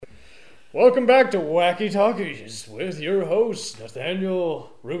Welcome back to Wacky Talkies with your hosts,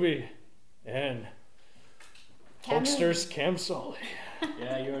 Nathaniel, Ruby, and Hulkster's Cam Sully.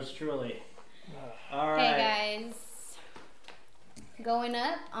 Yeah, yours truly. All right. Hey guys, going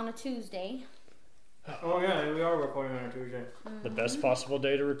up on a Tuesday. Oh yeah, we are recording on a Tuesday. The best possible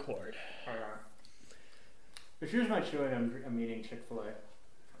day to record. All right. If here's my chewing, I'm eating Chick-fil-A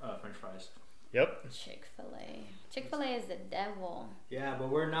French fries. Yep. Chick-fil-A. Chick-fil-A is the devil. Yeah, but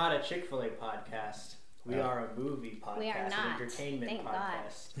we're not a Chick-fil-A podcast. We are a movie podcast, We are not. an entertainment Thank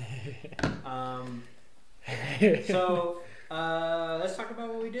podcast. So let's talk about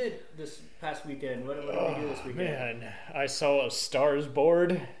what we did this past weekend. What did we do this weekend? Man, I saw A Star Is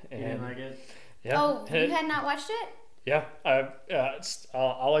Born. You And didn't like it? yeah, Oh, you had not watched it? yeah.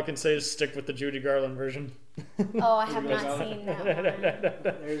 All I can say is stick with the Judy Garland version. Oh, I have Judy not Garland. seen that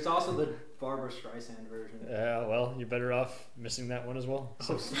one. There's also the Barbara Streisand version. Yeah, well, you're better off missing that one as well.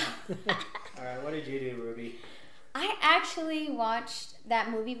 So, All right, what did you do, Ruby? I actually watched that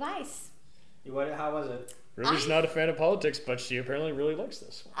movie Vice. How was it? Ruby's not a fan of politics, but she apparently really likes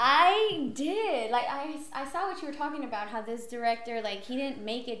this one. I did. Like, I saw what you were talking about, how this director, like, he didn't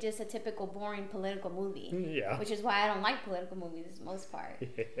make it just a typical boring political movie. Yeah. Which is why I don't like political movies for the most part.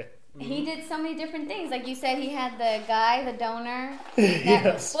 He did so many different things. Like you said, he had the guy, the donor.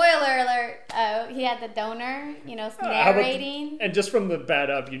 Yes. Spoiler alert. He had the donor, narrating. And just from the bat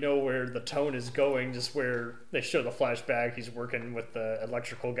up, you know where the tone is going, just where they show the flashback. He's working with the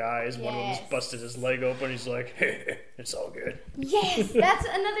electrical guys. One of them's Yes. busted his leg open. He's like, hey, it's all good. Yes, that's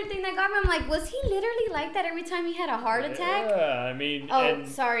another thing that got me. I'm like, was he literally like that every time he had a heart attack? Yeah, I mean, Oh, and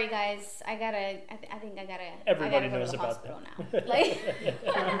sorry guys. I think I gotta. Everybody I gotta knows go to the about hospital that. now. Like,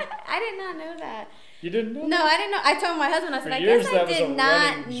 I did not know that. you didn't know No, that? I didn't know. I told my husband. I For said, I years, guess that I was a did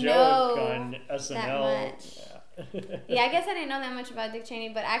not running know joke on SNL. that much. Yeah. Yeah, I guess I didn't know that much about Dick Cheney,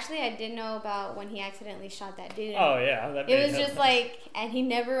 but actually I did know about when he accidentally shot that dude. Oh, yeah. That It made was him- just like, and he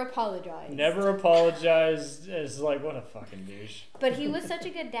never apologized. Never apologized. It's like, what a fucking douche. But he was such a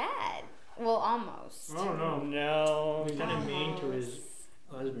good dad. Well, almost. Oh no. No. He's kind of mean to his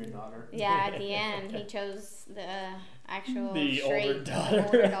lesbian daughter. Yeah, at the end, he chose the actual The straight older daughter.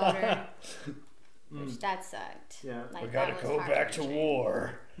 older daughter, which that sucked. Yeah. Like, We that gotta was go back to heart-wrenching.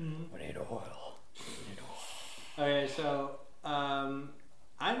 war. Mm-hmm. We need oil. Okay, so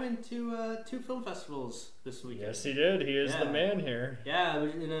I went to 2 film festivals this weekend. Yes, he did. He is the Yeah. man here. Yeah, I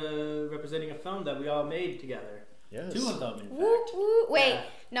was representing a film that we all made together. Yes. 2 of them, in Woo, fact. woo. Wait, Yeah.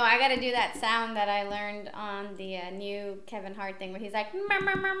 no, I gotta do that sound that I learned on the new Kevin Hart thing where he's like, "Mur,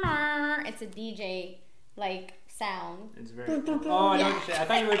 mur, mur, mur." It's a DJ like sound. It's very. Oh, I know what you're saying.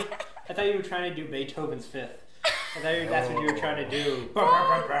 I thought you were trying to do Beethoven's Fifth. I thought that's what you were trying to do.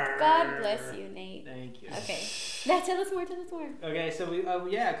 God bless you, Nate. Thank you. Okay, now tell us more. Okay, so we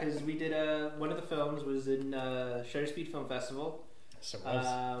because we did one of the films was in Shutter Speed Film Festival. So it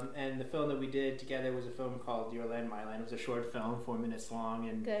was. And the film that we did together was a film called Your Land, My Land. It was a short film, 4 minutes long,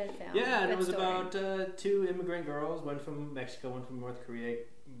 and Good film. yeah, and Good it was story. about 2 immigrant girls, one from Mexico, one from North Korea,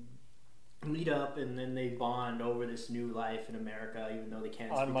 meet up, and then they bond over this new life in America, even though they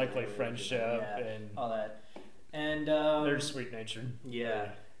can't. speak Unlikely the language, friendship yeah, and all that, and they're sweet natured. yeah.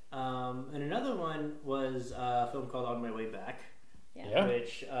 And another one was a film called On My Way Back, Yeah.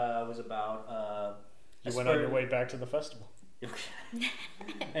 which was about You went on your way back to the festival.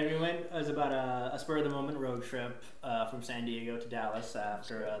 and it was about a spur of the moment road trip from San Diego to Dallas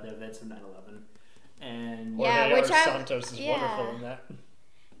after the events of 9/11. And Yeah, Jorge which R. I- Santos is yeah. wonderful in that.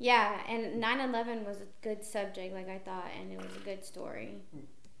 Yeah, and 9/11 was a good subject, like I thought, and it was a good story.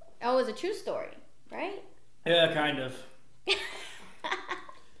 Oh, it was a true story, right? yeah, kind of.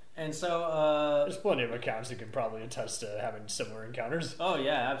 And so, There's plenty of accounts that can probably attest to having similar encounters. oh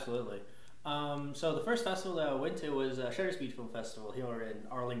yeah, absolutely. So the first festival that I went to was Shutter Speed Film Festival here in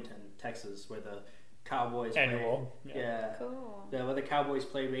Arlington, Texas, where the Cowboys Annual. play. Yeah. Yeah. Cool. Where the Cowboys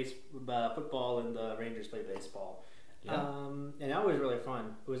play football and the Rangers play baseball. Yeah. And that was really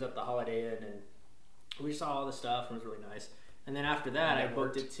fun. It was at the Holiday Inn, and we saw all the stuff, and it was really nice. And then after that, I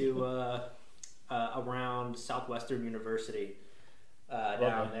booked it to around Southwestern University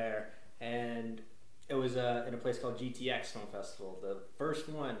down there, and it was in a place called GTX Film Festival, the first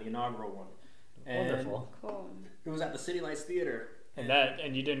one, the inaugural one. And Wonderful. Cool. it was at the City Lights Theater.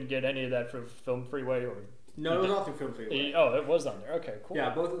 And you didn't get any of that for Film Freeway or No, it was all through Film Freeway. oh, it was on there. Okay, cool.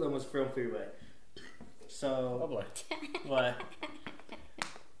 Yeah, both of them was Film Freeway. So Lovely. what?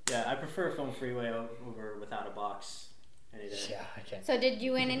 Yeah, I prefer Film Freeway over Without a Box any day. Yeah, I can't. So did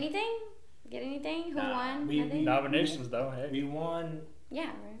you win anything? Get anything? Who Nah, won? we- Nothing? Nominations though, hey. We won Yeah,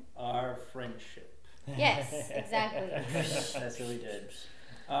 right. our friendship. Yes, exactly. That's what we did.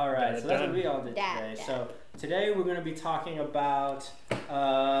 All right, so that's what we all did today. Dad. So today we're going to be talking about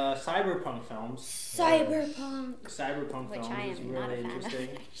cyberpunk films. Cyberpunk. Cyberpunk Which films I is am not really a fan of.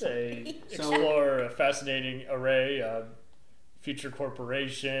 interesting. They explore a fascinating array of future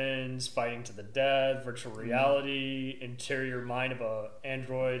corporations, fighting to the death, virtual reality, interior mind of a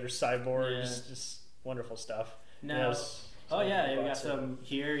android or cyborgs, just wonderful stuff. Now, Yes. oh yeah, we got some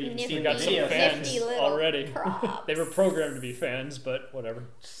here. You can see Nifty- the We got some video. fans Nifty little already. props. They were programmed to be fans, but whatever.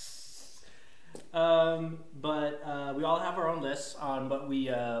 But we all have our own lists on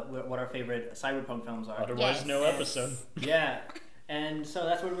what our favorite cyberpunk films are. Otherwise, Yes. no episode. Yeah, and so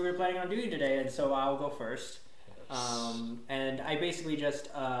that's what we were planning on doing today, and so I'll go first. And I basically just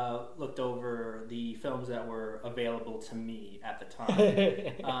looked over the films that were available to me at the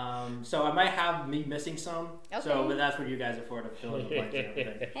time. So I might have me missing some. So, Okay. but that's what you guys are for, to fill in the blanks and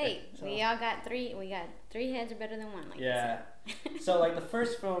everything. Hey, So- we all got three. We got three heads are better than one. Like Yeah. So like the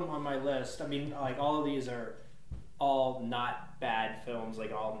first film on my list, I mean, like all of these are all not bad films,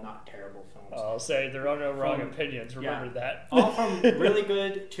 like all not terrible films. I'll say there are no wrong From- opinions. Remember that. All from really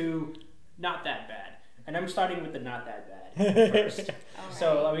good to not that bad. And I'm starting with the not that bad first. All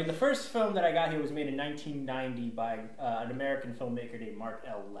So, right. I mean, the first film that I got here was made in 1990 by an American filmmaker named Mark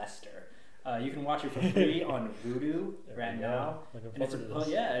L. Lester. You can watch it for free on Vudu right now. Looking And it's, forward to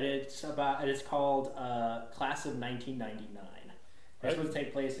this. it's called Class of 1999. It's Right. supposed to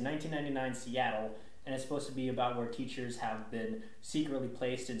take place in 1999 Seattle, and it's supposed to be about where teachers have been secretly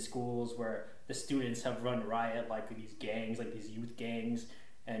placed in schools where the students have run riot, like these gangs, like these youth gangs,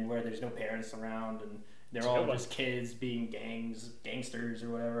 and where there's no parents around, and they're all just kids being gangsters or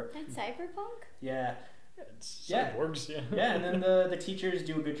whatever. That's cyberpunk. Yeah, It's Yeah. cyborgs, yeah. yeah, and then the teachers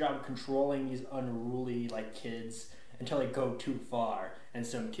do a good job of controlling these unruly like kids until they go too far, and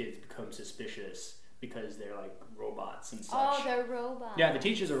some kids become suspicious because they're like robots and such. Oh, they're robots. Yeah, the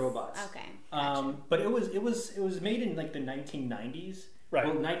teachers are robots. Okay. Gotcha. But it was made in like the 1990s. Right.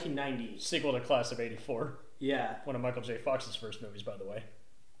 Well, 1990s. Sequel to Class of '84. Yeah. One of Michael J. Fox's first movies, by the way.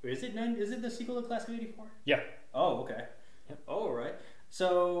 Is it the sequel to Class of '84? Yeah. Oh, okay. Yep. Oh, all right.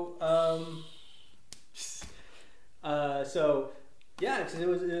 So, yeah,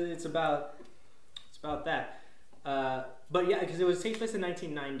 because it's about that. But yeah, because it takes place in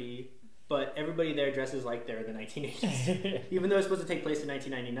 1990, but everybody there dresses like they're in the 1980s, even though it's supposed to take place in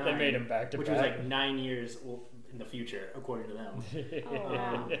 1999. They made him back to which back. was like 9 years in the future, according to them. Oh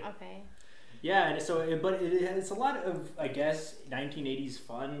wow. Okay. Yeah, and so, it's a lot of, I guess, 1980s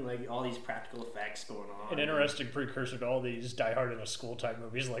fun, like all these practical effects going on. An interesting precursor to all these Die Hard in a School type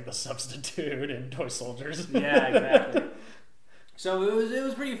movies like The Substitute and Toy Soldiers. Yeah, exactly. So it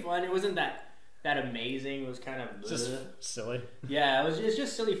was pretty fun. It wasn't that amazing. It was kind of Just bleh. silly. Yeah, it's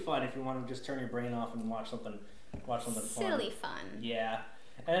just silly fun if you want to just turn your brain off and watch something fun. Silly fun. Yeah.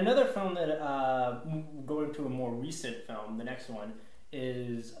 And another film that going to a more recent film, the next one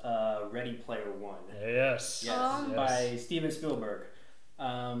is Ready Player One. Yes. Yes, Oh. by Steven Spielberg.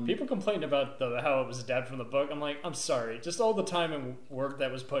 People complained about how it was adapted from the book. I'm like, I'm sorry. Just all the time and work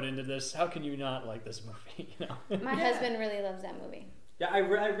that was put into this. How can you not like this movie? You know? My Yeah. husband really loves that movie. Yeah, I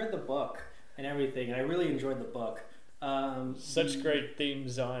read the book and everything, and I really enjoyed the book. Such great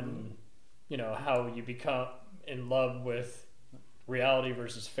themes on, how you become in love with reality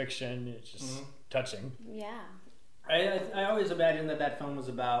versus fiction. It's just touching. Yeah. I always imagined that film was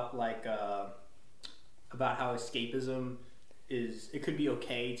about like about how escapism it could be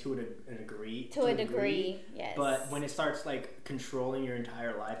okay to a degree. To a degree, yes. But when it starts like controlling your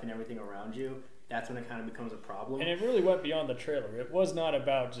entire life and everything around you, that's when it kind of becomes a problem. And it really went beyond the trailer. It was not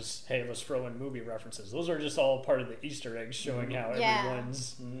about just, hey, let's throw in movie references. Those are just all part of the Easter eggs showing how Yeah.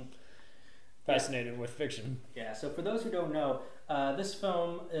 everyone's fascinated with fiction. Yeah, so for those who don't know, this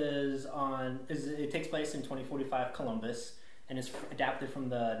film it takes place in 2045 Columbus, and it's adapted from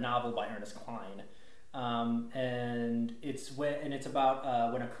the novel by Ernest Cline. And it's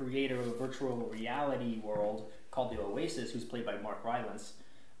about when a creator of a virtual reality world called the Oasis, who's played by Mark Rylance,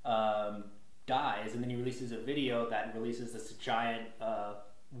 dies, and then he releases a video that releases this giant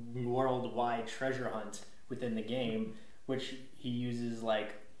worldwide treasure hunt within the game, which he uses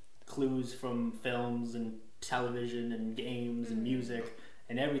like clues from films and television and games and music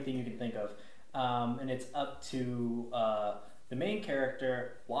and everything you can think of. And it's up to the main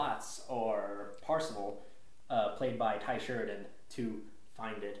character, Watts, or Parzival, played by Ty Sheridan, to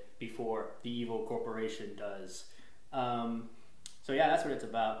find it before the evil corporation does. So yeah, that's what it's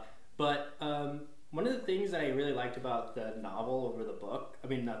about. But one of the things that I really liked about the novel over the book, I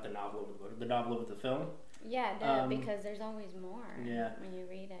mean not the novel over the book, the novel over the film, Yeah, because there's always more Yeah. when you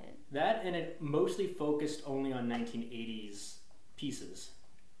read it. that and it mostly focused only on 1980s pieces.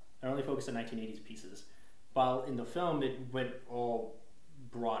 and only focused on 1980s pieces. While in the film, it went all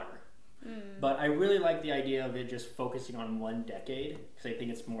broader. But I really like the idea of it just focusing on one decade because I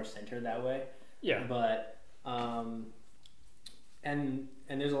think it's more centered that way. Yeah. But and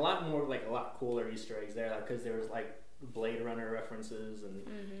there's a lot more, like a lot cooler Easter eggs there because there was like Blade Runner references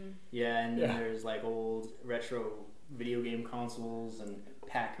and then there's like old retro video game consoles and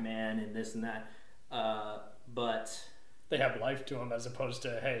Pac-Man and this and that. But they have life to them as opposed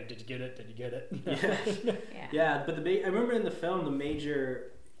to, hey, did you get it? Did you get it? Yeah. But I remember in the film the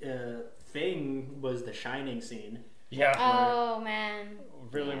major thing was the Shining scene. Yeah. Oh man.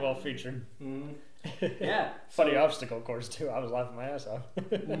 Really well featured. Yeah. Funny obstacle course too. I was laughing my ass off.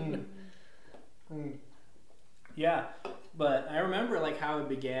 Yeah, but I remember like how it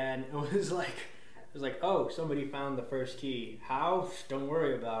began. It was like, oh, somebody found the first key. How? Don't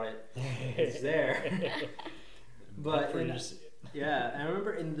worry about it. It's there. But I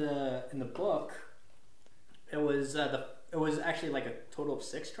remember in the book, it was actually like a total of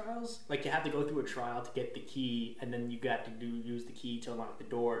 6 trials. Like you had to go through a trial to get the key, and then you got to use the key to unlock the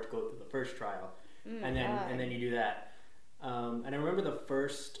door to go through the first trial, and then you do that. And I remember the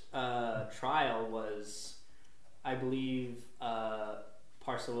first trial was, I believe,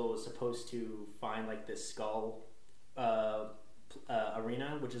 Parcelo was supposed to find like this skull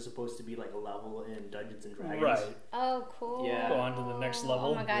arena, which is supposed to be like a level in Dungeons and Dragons. Right. Oh, cool. Yeah. Go on to the next level.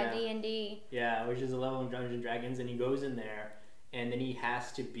 Oh my god, D&D. Yeah, which is a level in Dungeons and Dragons, and he goes in there, and then he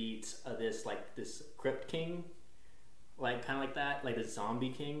has to beat this Crypt King, like kind of like that, like a zombie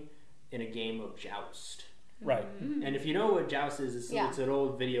king, in a game of Joust. Right. And if you know what Joust is, it's an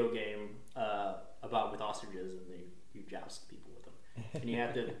old video game about with ostriches, and you joust people with them, and you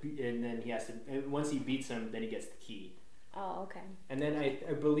have to, and then he has to. Once he beats them, then he gets the key. Oh, okay. And then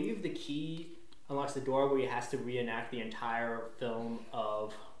I believe the key unlocks the door where he has to reenact the entire film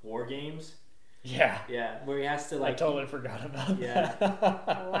of War Games. Yeah. Yeah, where he has to like. I totally forgot about that.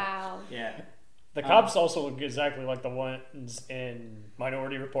 Oh, wow. Yeah. The cops also look exactly like the ones in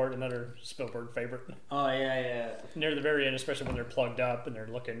Minority Report, another Spielberg favorite. Oh yeah. Near the very end, especially when they're plugged up and they're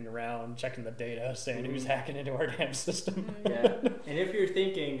looking around, checking the data, saying who's hacking into our damn system. Yeah. And if you're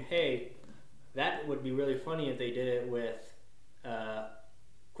thinking, hey, that would be really funny if they did it with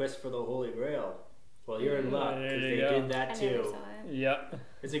Quest for the Holy Grail. Well, you're in luck because they did that too. I never saw it. Yep.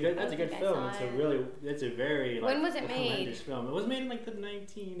 That's a good film. It's a very like, when was it made? Film. It was made in like the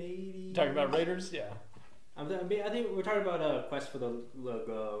 1980s. Talking about Raiders, yeah. I think we're talking about Quest for the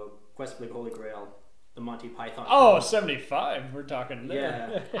Holy Grail, the Monty Python. Oh, film. 75. We're talking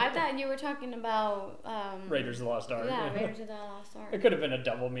there. I thought you were talking about Raiders of the Lost Ark. Yeah, Raiders of the Lost Ark. It could have been a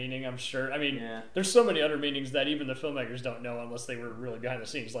double meaning, I'm sure. I mean, Yeah. there's so many other meanings that even the filmmakers don't know unless they were really behind the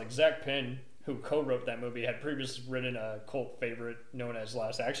scenes. Like Zach Penn, who co-wrote that movie, had previously written a cult favorite known as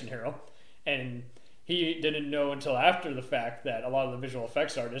Last Action Hero, and he didn't know until after the fact that a lot of the visual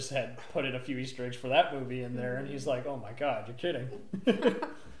effects artists had put in a few Easter eggs for that movie in there, and he's like, oh my god, you're kidding.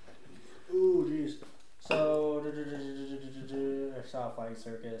 Ooh, jeez. So, I saw Flying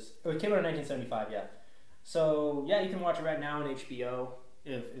Circus. Oh, it came out in 1975, yeah. So, yeah, you can watch it right now on HBO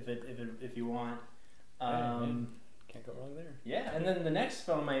if you want. Can't go wrong there. Yeah, and then the next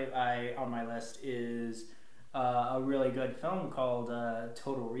film I on my list is a really good film called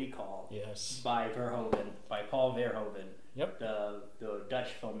Total Recall. Yes. By Paul Verhoeven. Yep. The Dutch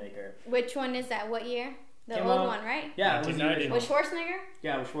filmmaker. Which one is that? What year? The Came old out- one, right? Yeah, it was the 1990. original. With Schwarzenegger?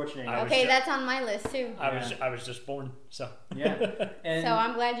 Yeah, with Schwarzenegger. I was Okay, ju- that's on my list too. I was just born, so. Yeah. And So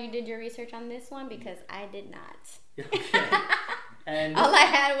I'm glad you did your research on this one because I did not. okay. And All I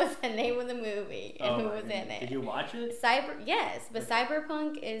had was the name of the movie and who my was in goodness. it. Did you watch it? Yes, but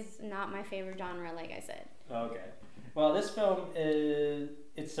cyberpunk is not my favorite genre, like I said. Okay. Well, this film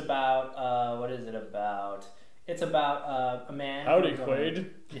it's about what is it about? It's about a man. Howdy, goes on Quaid.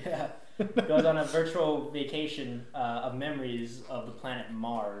 goes on a virtual vacation of memories of the planet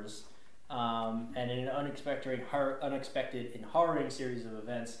Mars, and in an unexpected and harrowing series of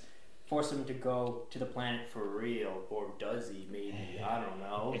events, force him to go to the planet for real, or does he? Maybe, I don't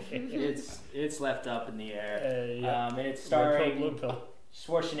know. It's left up in the air. Yeah. And it's Red pill, starring blue pill.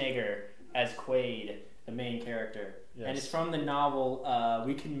 Schwarzenegger as Quaid, the main character. Yes. And it's from the novel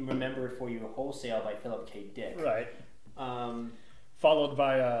We Can Remember It For You Wholesale by Philip K. Dick. Right. Um, Followed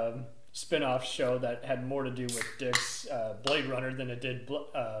by a spin-off show that had more to do with Dick's Blade Runner than it did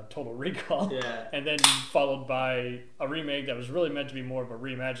Total Recall. Yeah. And then followed by a remake that was really meant to be more of a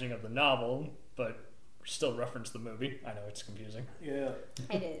reimagining of the novel, but still referenced the movie. I know it's confusing. yeah.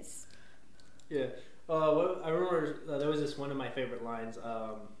 It is. Yeah. I remember there was this one of my favorite lines.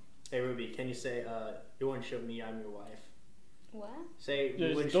 Hey Ruby, can you say, "You want to show me I'm your wife"? What? Say,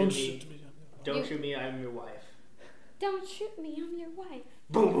 you wouldn't Don't shoot me. shoot me. Don't shoot me. I'm your wife. Don't shoot me, I'm your wife.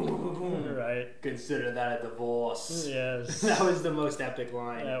 Boom, boom, boom, boom, boom. Right. Consider that a divorce. Yes. That was the most epic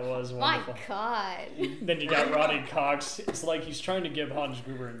line. That was My wonderful. God. Then you got Rodney Cox. It's like he's trying to give Hans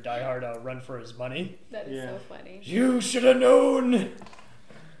Gruber and Die Hard a run for his money. That is Yeah. so funny. You should have known.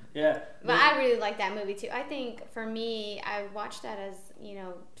 Yeah. But I really like that movie too. I think for me, I watched that as,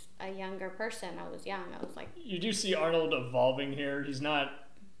 a younger person. I was young. I was like, You do see Arnold evolving here. He's not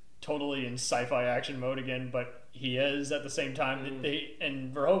totally in sci-fi action mode again, but he is at the same time.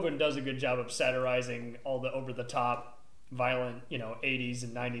 And Verhoeven does a good job of satirizing all the over-the-top, violent, 80s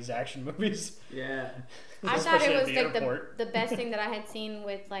and 90s action movies. Yeah. I thought Especially it at was the like airport. the best thing that I had seen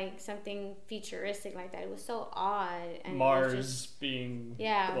with like something futuristic like that. It was so odd. And Mars it was just, being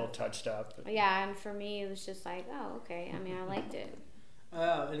Yeah. well touched up. yeah, and for me, it was just like, oh, okay. I mean, I liked it.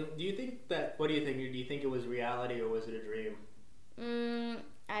 And do you think that? What do you think? Do you think it was reality or was it a dream?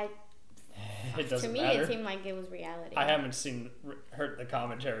 It To doesn't me, matter. it seemed like it was reality. I haven't heard the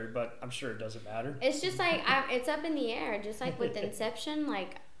commentary, but I'm sure it doesn't matter. It's just like it's up in the air, just like with Inception.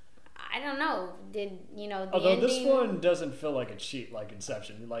 Like, I don't know. Did the Although ending? this one doesn't feel like a cheat like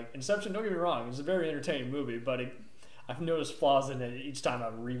Inception. Like Inception, don't get me wrong, it's a very entertaining movie, but I've noticed flaws in it each time I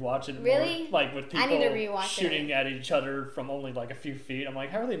rewatch it. Really? More. Like with people I need to rewatch shooting at each other from only like a few feet. I'm like,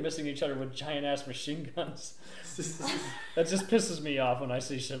 how are they missing each other with giant ass machine guns? That just pisses me off when I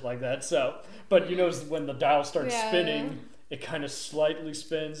see shit like that. So, but when the dial starts Yeah. spinning, it kind of slightly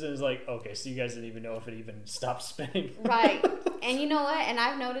spins, and it's like, okay, so you guys didn't even know if it even stopped spinning. Right. And you know what? And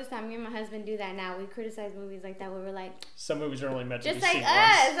I've noticed that me and my husband do that now. We criticize movies like that where we're like, Some movies are only meant to just be like seen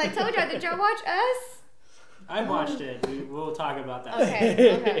us. once. I told y'all, did y'all watch Us? I watched it. We'll talk about that.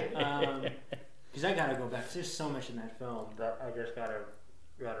 Okay. Because I gotta go back. There's so much in that film that I just gotta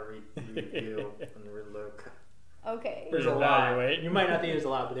review and relook. Okay. There's a lot. Reevaluate. You might not think there's a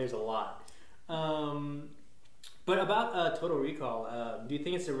lot, but there's a lot. But about Total Recall, do you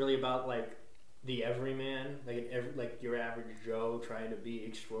think it's really about like the everyman, like your average Joe trying to be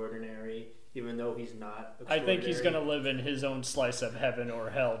extraordinary, even though he's not? I think he's going to live in his own slice of heaven or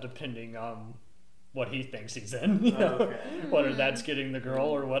hell, depending on what he thinks he's in. Okay. Whether that's getting the girl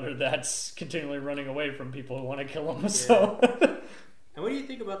or whether that's continually running away from people who want to kill him. So. And what do you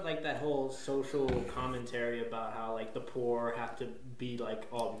think about like that whole social commentary about how like the poor have to be like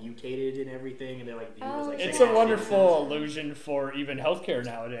all mutated and everything, and they're like viewed as like It's second a wonderful citizens? illusion for even healthcare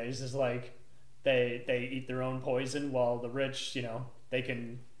nowadays. Is like they eat their own poison, while the rich, they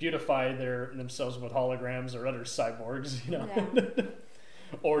can beautify themselves with holograms or other cyborgs, Yeah.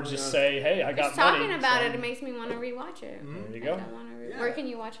 or just say, "Hey, I got Just money." talking about so it makes me want to rewatch it. There you I go. don't wanna Yeah. Where can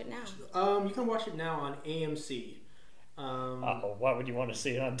you watch it now? You can watch it now on AMC. Why would you want to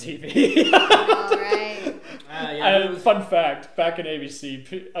see it on TV? All right. Fun fact: back in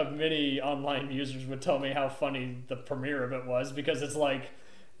ABC, many online users would tell me how funny the premiere of it was, because it's like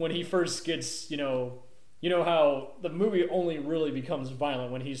when he first gets, you know how the movie only really becomes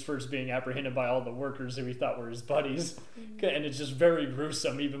violent when he's first being apprehended by all the workers who he thought were his buddies, and it's just very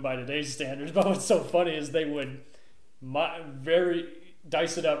gruesome even by today's standards. But what's so funny is they would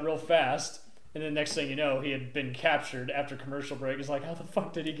dice it up real fast. And then next thing you know, he had been captured after commercial break. It's like, how the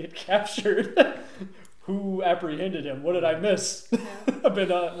fuck did he get captured? Who apprehended him? What did I miss? Yeah. I've been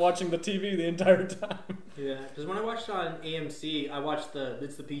watching the TV the entire time. Yeah, because when I watched it on AMC, I watched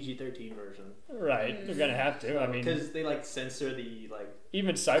it's the PG-13 version. Right, you're gonna have to. I mean, because they like censor the like.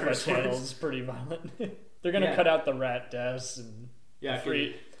 even Sci-Fi curse Channel words. is pretty violent. They're gonna Yeah. cut out the rat deaths and Yeah,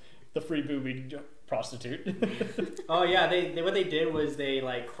 the free booby prostitute. Oh yeah, they what they did was they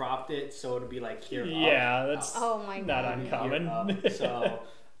like cropped it so it'd be like here. Yeah, that's Oh my not God. uncommon. So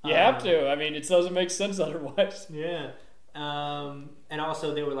You have to. I mean, it doesn't make sense otherwise. Yeah. And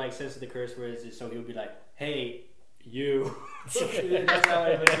also they were like censor the curse words, so he would be like, "Hey, you." That's how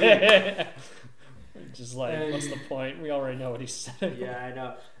it would be. Just like, what's the point? We already know what he said. Yeah, I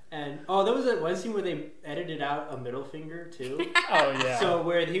know. And there was one scene where they edited out a middle finger too. Oh yeah. So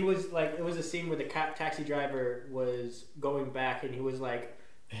where he was like, it was a scene where the taxi driver was going back, and he was like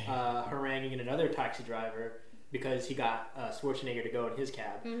haranguing another taxi driver because he got Schwarzenegger to go in his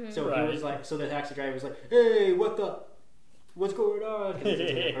cab. Mm-hmm. So Right. he was like, so the taxi driver was like, "Hey, what's going on?" 'Cause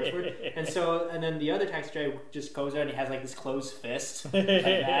it's a curse word. And then the other taxi driver just goes out and he has like this closed fist like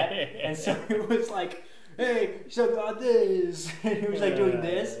that, and so he was like, "Hey, so about this," and he was like doing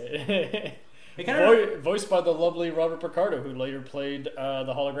this. It kind of Voiced by the lovely Robert Picardo, who later played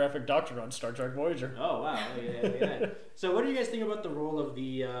the holographic Doctor on Star Trek Voyager. Oh wow! Yeah. So, what do you guys think about the role of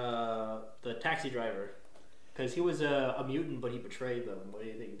the taxi driver? Because he was a mutant, but he betrayed them. What do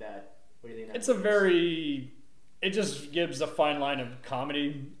you think that? It's a very it just gives a fine line of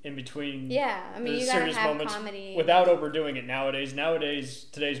comedy in between. Yeah, I mean, the you gotta serious have moments comedy without overdoing it nowadays.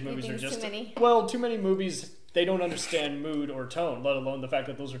 Today's movies are think just too many? well, too many movies. They don't understand mood or tone, let alone the fact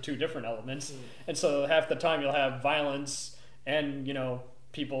that those are two different elements. And so half the time you'll have violence and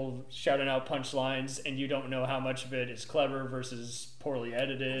people shouting out punchlines, and you don't know how much of it is clever versus poorly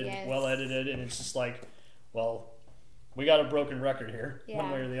edited, Yes. well edited, and it's just like, well, we got a broken record here, one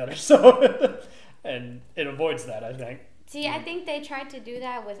Yeah. way or the other. So, and it avoids that, I think. See, I think they tried to do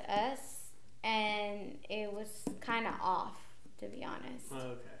that with us, and it was kind of off, to be honest.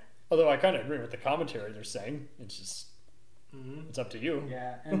 Okay. Although I kind of agree with the commentary they're saying. It's just, it's up to you.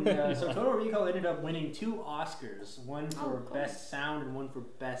 Yeah, and so Total Recall ended up winning 2 Oscars, one for cool. Best Sound and one for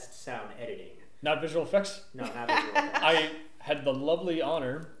Best Sound Editing. Not visual effects. No, not visual effects. I had the lovely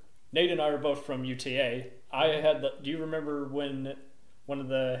honor. Nate and I are both from UTA. Do you remember when one of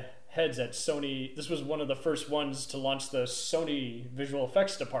the heads at Sony? This was one of the first ones to launch the Sony visual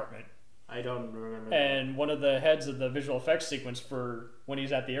effects department. I don't remember. And one of the heads of the visual effects sequence for when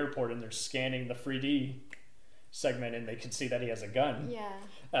he's at the airport and they're scanning the 3D segment and they can see that he has a gun. Yeah.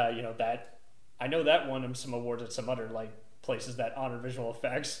 That I know that won him some awards at some other places that honor visual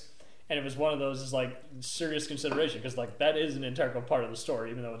effects. And it was one of those is serious consideration because that is an integral part of the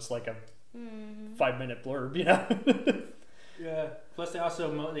story, even though it's like a 5-minute blurb, Yeah. Plus, they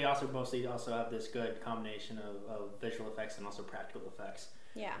also mostly have this good combination of visual effects and also practical effects.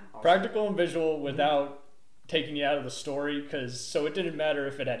 Yeah. Also. Practical and visual without taking you out of the story, so it didn't matter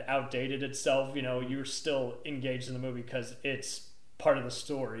if it had outdated itself. You were still engaged in the movie because it's part of the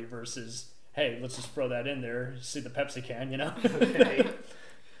story versus, hey, let's just throw that in there, see the Pepsi can, Okay.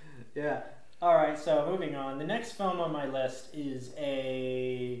 Yeah. All right. So moving on, the next film on my list is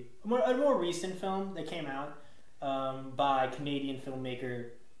a more recent film that came out by Canadian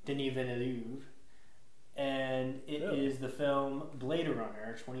filmmaker Denis Villeneuve, and it is the film Blade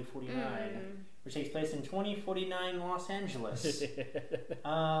Runner 2049, which takes place in 2049 Los Angeles.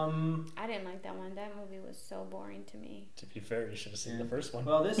 I didn't like that one. That movie was so boring to me. To be fair, you should have seen the first one.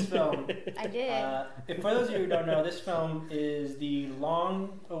 Well, this film, I did. for those of you who don't know, this film is the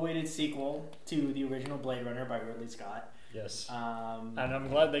long-awaited sequel to the original Blade Runner by Ridley Scott. Yes. And I'm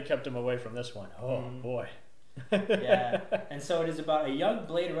glad they kept him away from this one. Oh, boy. Yeah. And so it is about a young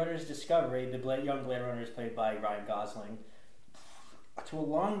Blade Runner's discovery. The young Blade Runner is played by Ryan Gosling. To a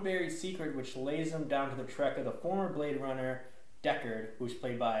long-buried secret which lays him down to the trek of the former Blade Runner, Deckard, who's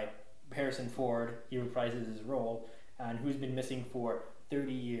played by Harrison Ford. He reprises his role, and who's been missing for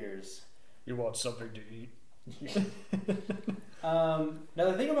 30 years. You want something to eat? Now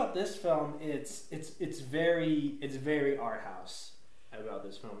the thing about this film, it's very art house about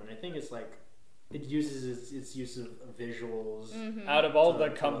this film, and I think it's it uses its use of visuals. Out of all the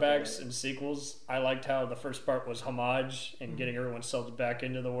comebacks and sequels, I liked how the first part was homage and getting everyone sucked back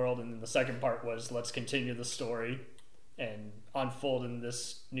into the world, and then the second part was let's continue the story and unfold in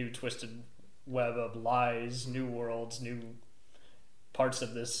this new twisted web of lies, new worlds, new parts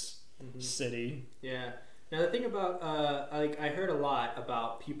of this city. Yeah. Now the thing about I heard a lot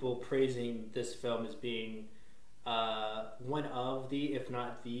about people praising this film as being one of the, if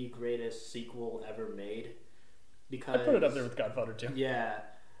not the greatest sequel ever made. Because I put it up there with Godfather 2. Yeah,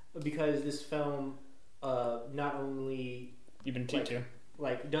 because this film not only Even T2.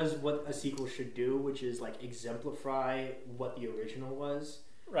 Does what a sequel should do, which is exemplify what the original was,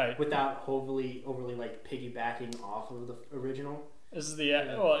 right? Without overly piggybacking off of the original. This is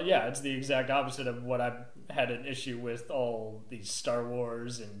it's the exact opposite of what I've had an issue with all these Star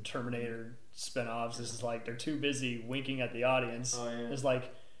Wars and Terminator spinoffs. This is they're too busy winking at the audience. Oh, yeah. It's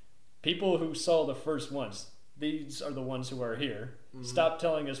people who saw the first ones. These are the ones who are here. Stop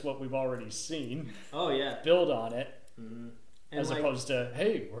telling us what we've already seen. Oh yeah. Build on it. As opposed to,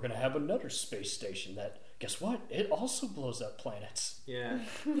 hey, we're going to have another space station that, guess what? It also blows up planets. Yeah.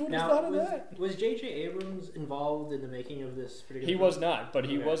 Who would have thought of that? Was J.J. Abrams involved in the making of this particular He film? was not, but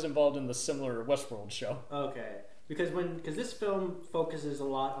he was involved in the similar Westworld show. Okay. Because this film focuses a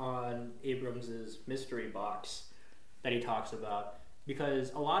lot on Abrams's mystery box that he talks about.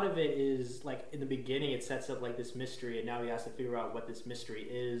 Because a lot of it is, in the beginning, it sets up, this mystery, and now he has to figure out what this mystery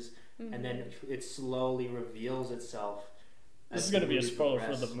is, and then it slowly reveals itself. This is going to be a spoiler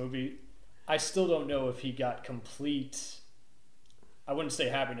for the movie. I still don't know if he got complete, I wouldn't say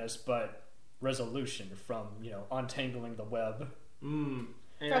happiness, but resolution from, untangling the web. From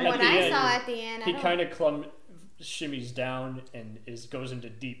what I saw at the end, he kind of shimmies down and goes into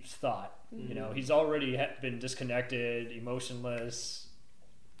deep thought. He's already been disconnected, emotionless.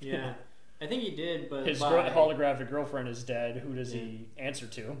 Yeah, I think he did, but his holographic girlfriend is dead. Who does he answer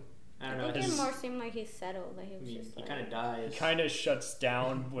to? I don't know. I think it more seemed like he settled. Like he was just he like, kind of dies. He kind of shuts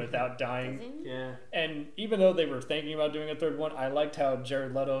down without dying. doesn't he? Yeah. And even though they were thinking about doing a third one, I liked how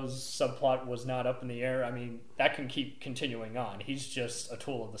Jared Leto's subplot was not up in the air. I mean, that can keep continuing on. He's just a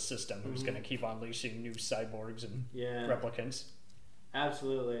tool of the system who's going to keep unleashing new cyborgs and replicants.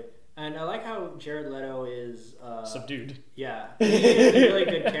 Absolutely. And I like how Jared Leto is... subdued. Yeah. He's a really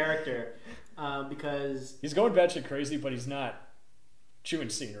good character because... He's going batshit crazy, but he's not chewing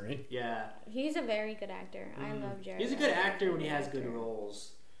scenery. Yeah. He's a very good actor. I love Jared. He's a good actor when he has good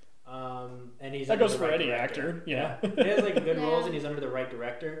roles. And he's that goes for right any director. actor. Yeah. He has like good roles and he's under the right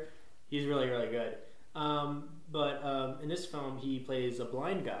director. He's really, really good. But in this film, he plays a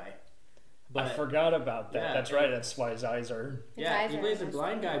blind guy. I forgot about that. Yeah, That's right. That's why his eyes are... His Yeah, eyes he are plays a messed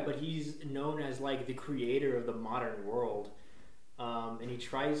blind up. guy, but he's known as like the creator of the modern world. And he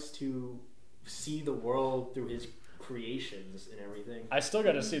tries to see the world through his creations and everything. I still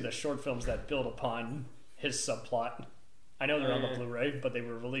got to see the short films that build upon his subplot. I know they're on the Blu-ray, but they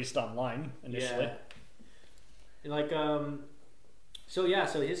were released online initially. Yeah. Like, so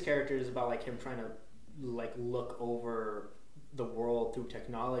his character is about like him trying to like look over the world through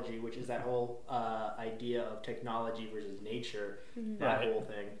technology, which is that whole idea of technology versus nature, that whole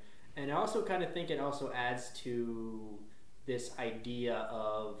thing. And I also kind of think it also adds to this idea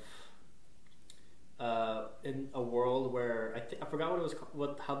of in a world where I forgot what it was,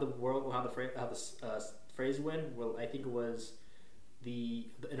 how the phrase went. Well, I think it was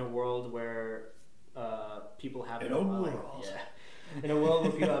in a world where people have in a world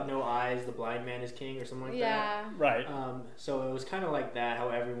where people have no eyes, the blind man is king, or something like that. Right. So it was kind of like that, how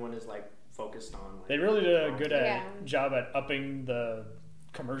everyone is like focused on. Like, they really did a good job at upping the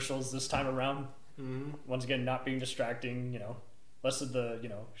commercials this time around. Mm-hmm. Once again, not being distracting. Less of the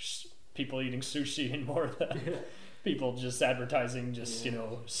people eating sushi and more of the people just advertising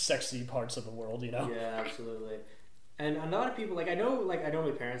sexy parts of the world. Yeah, absolutely. And a lot of people, I know my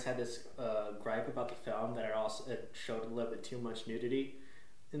parents had this gripe about the film that it showed a little bit too much nudity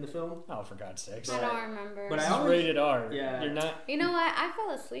in the film. Oh, for God's sakes! I don't remember. But this is rated R. Yeah, you're not. You know what? I fell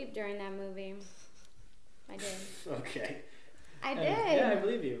asleep during that movie. I did. Okay. I did. Yeah, I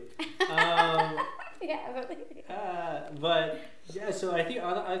believe you. Yeah, I believe you. But yeah, so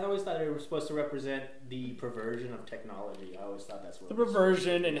I always thought it was supposed to represent the perversion of technology. I always thought that's what The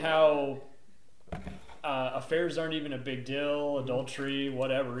perversion and how affairs aren't even a big deal, adultery,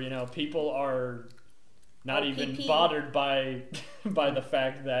 whatever. People are not even bothered by the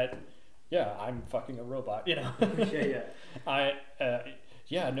fact that I'm fucking a robot. Yeah. I'm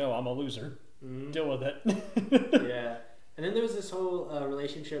a loser. Mm-hmm. Deal with it. Yeah. And then there was this whole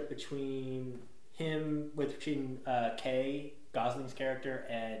relationship between Kay Gosling's character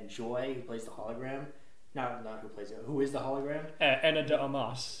and Joy, who plays the hologram. Not who plays it. Who is the hologram? Anna de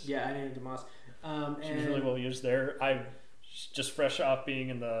Armas. Yeah, Anna de Armas. She was really well used there. I just fresh off being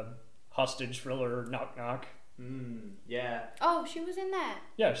in the hostage thriller Knock Knock. Yeah. Oh, she was in that.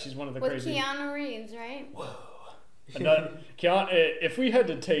 Yeah, she's one of the with crazy. Keanu Reeves, right? Whoa. If we had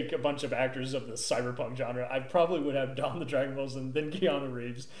to take a bunch of actors of the cyberpunk genre, I probably would have Don the Dragon Wilson, then Keanu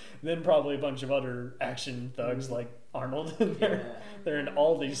Reeves, then probably a bunch of other action thugs like Arnold. They're in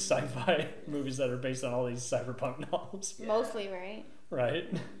all these sci-fi movies that are based on all these cyberpunk novels. Yeah. Mostly, right?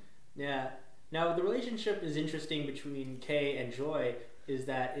 Right. Yeah. Now the relationship is interesting between Kay and Joy. Is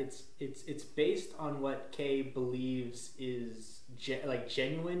that it's based on what Kay believes is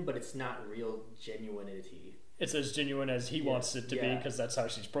genuine, but it's not real genuinity. It's as genuine as he wants it to be because that's how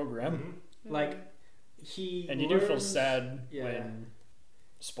she's programmed. Mm-hmm. Like you do feel sad when,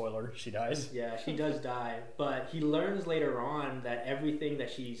 spoiler, she dies. Yeah, she does die, but he learns later on that everything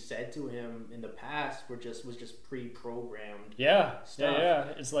that she said to him in the past was just pre-programmed. Yeah,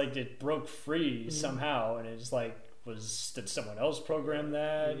 stuff. It's like it broke free somehow, and it's like did someone else program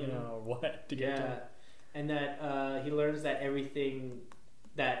that? Or what to get to? And that he learns that everything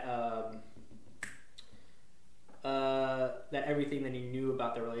that everything that he knew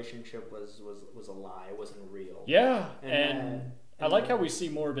about the relationship was a lie. It wasn't real. Yeah, and I like how we see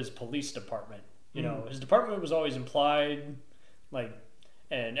more of his police department. His department was always implied,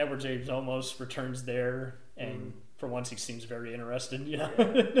 and Edward James almost returns there, and for once he seems very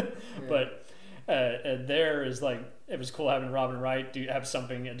interested. But there is it was cool having Robin Wright have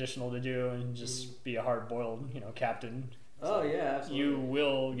something additional to do and just be a hard-boiled, captain. Oh yeah, absolutely. You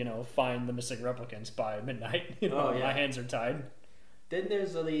will, find the missing replicants by midnight. My hands are tied. Then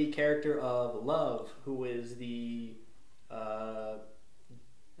there's the character of Love, who is the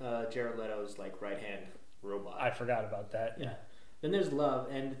Jared Leto's right-hand robot. I forgot about that. Yeah. Then there's Love,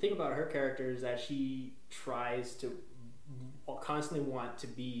 and the thing about her character is that she tries to constantly want to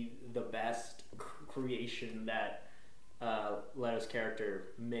be the best creation that Leto's character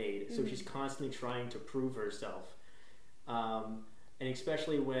made. So she's constantly trying to prove herself. And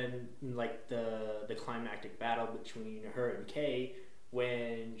especially when like the climactic battle between her and Kay,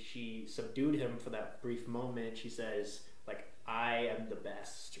 when she subdued him for that brief moment, she says like, "I am the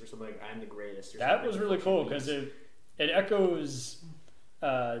best," or something like, "I'm the greatest." Or that was really cool because it echoes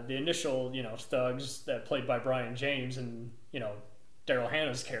the initial, thugs that played by Brian James and Daryl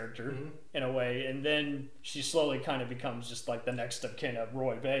Hannah's character in a way, and then she slowly kind of becomes just like the next of kin of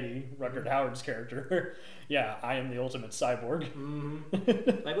Roy Batty, Rutger Hauer's character. Yeah, I am the ultimate cyborg.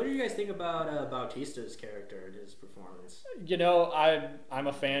 Like, what do you guys think about Bautista's character and his performance? I'm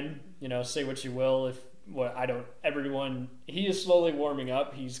a fan. Say what you will. He is slowly warming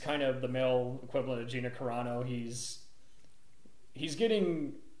up. He's kind of the male equivalent of Gina Carano. He's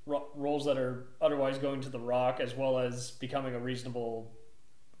getting roles that are otherwise going to The Rock, as well as becoming a reasonable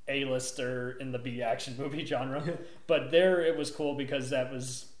A-lister in the B-action movie genre. But there it was cool because that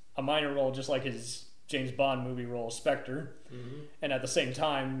was a minor role, just like his James Bond movie role, Spectre. And at the same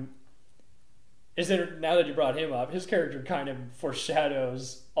time, now that you brought him up, his character kind of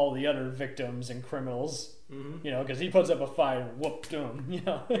foreshadows all the other victims and criminals, because he puts up a fight and whooped them,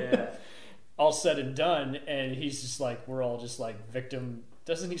 Yeah. All said and done, and he's just like, we're all just like victim.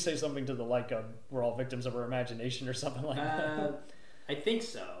 Doesn't he say something to the like of we're all victims of our imagination or something like that? I think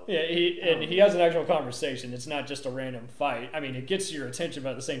so. Yeah, he has an actual conversation. It's not just a random fight. I mean, it gets your attention, but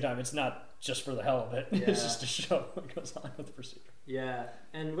at the same time, it's not just for the hell of it. Yeah. It's just to show what goes on with the procedure. Yeah,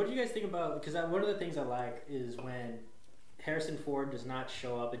 and what do you guys think about? Because one of the things I like is when Harrison Ford does not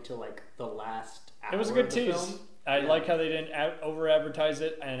show up until like the last hour. It was a good of the tease. film. I like how they didn't over-advertise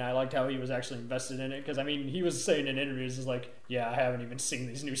it, and I liked how he was actually invested in it. Because, I mean, he was saying in interviews, he's like, yeah, I haven't even seen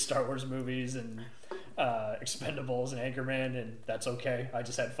these new Star Wars movies and Expendables and Anchorman, and that's okay. I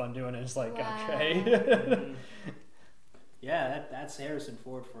just had fun doing it. It's like, okay. Yeah, that's Harrison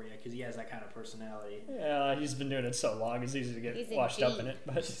Ford for you, because he has that kind of personality. Yeah, he's been doing it so long, it's easy to get washed up in it.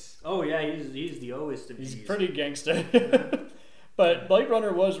 But oh, yeah, he's the oldest of He's these. pretty gangster. But Blade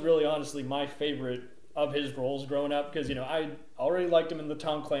Runner was really, honestly, my favorite of his roles growing up, because I already liked him in the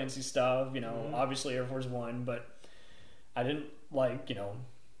Tom Clancy stuff, obviously Air Force One, but I didn't like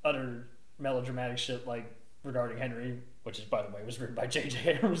other melodramatic shit like Regarding Henry, which is, by the way, was written by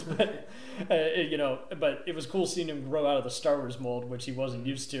J.J. Abrams, but but it was cool seeing him grow out of the Star Wars mold, which he wasn't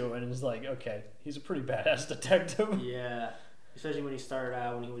used to, and it was like, okay, he's a pretty badass detective. Yeah, especially when he started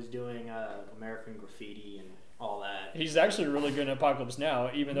out when he was doing American Graffiti and all that. He's actually really good in Apocalypse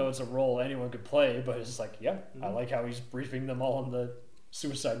Now, even though it's a role anyone could play, but it's just like, I like how he's briefing them all on the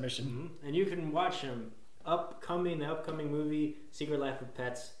suicide mission. And you can watch him the upcoming movie Secret Life of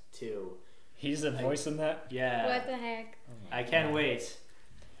Pets 2. He's the voice in that? Yeah. What the heck? I can't wait.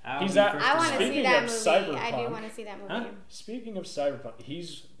 I want to see that movie. Cyberpunk, I do want to see that movie. Speaking of Cyberpunk,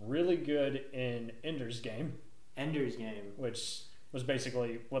 he's really good in Ender's Game. Ender's Game. Which was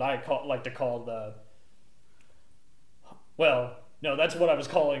basically what I like to call the... Well, no, that's what I was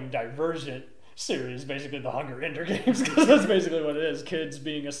calling Divergent series, basically the Hunger Ender Games, because that's basically what it is. Kids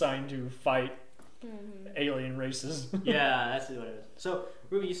being assigned to fight alien races. Yeah, that's what it is. So,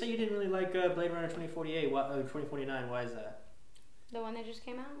 Ruby, you say you didn't really like Blade Runner 2049. Why is that? The one that just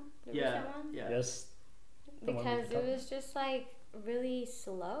came out? The recent one? Yeah. Yes. Because it was just like really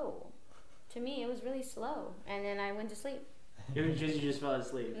slow. To me, it was really slow. And then I went to sleep. You just fell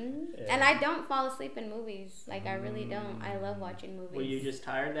asleep. Yeah. And I don't fall asleep in movies. Like, I really don't. I love watching movies. Were you just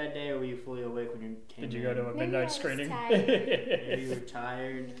tired that day, or were you fully awake when you came Did you go to a midnight screening? Maybe you were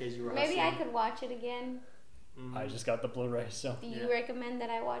tired because you were Maybe hustling. I could watch it again. I just got the Blu-ray, so... Do you recommend that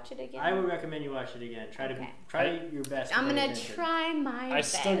I watch it again? I would recommend you watch it again. Try your best. I'm going to try my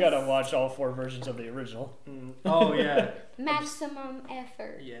best. I still got to watch all 4 versions of the original. Oh, yeah. Maximum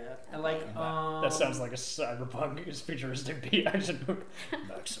effort. Yeah. I like... that sounds like a cyberpunk futuristic B-action movie.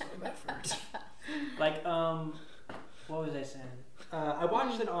 Maximum effort. Like, what was I saying? I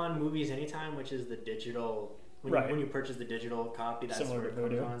watched it on Movies Anytime, which is the digital... When you purchase the digital copy, that's similar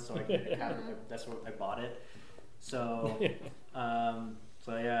where it comes on. So that's where I bought it. So,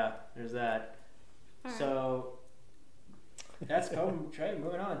 so yeah, there's that. All so that's cool.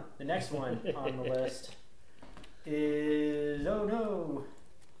 Moving on. The next one on the list is oh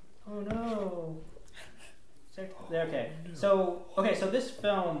no. Okay. So this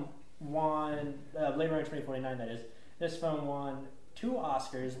film won Blade Runner 2049. That is, this film won 2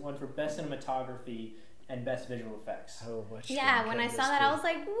 Oscars. One for Best Cinematography and Best Visual Effects. Oh, when I saw that, I was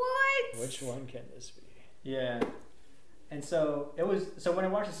like, what? Which one can this be? Yeah. And so it was. So when I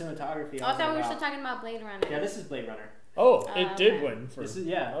watched the cinematography, I thought we were still talking about Blade Runner. Yeah, this is Blade Runner. Oh, it Okay. did win for. This is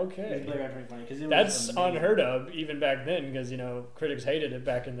okay. Okay. Blade Runner 2020 because That's unheard of even back then because critics hated it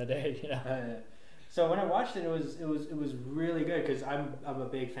back in the day. So when I watched it, it was really good because I'm a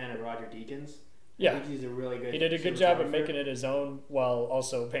big fan of Roger Deakins. I Yeah, think he's a really good. he did a good job of cinematographer. making it his own while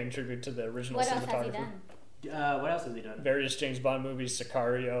also paying tribute to the original What else has he cinematographer. done? What else has he done? Various James Bond movies,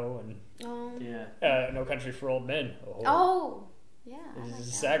 Sicario, and Yeah. No Country for Old Men. Oh, yeah. I It's like the that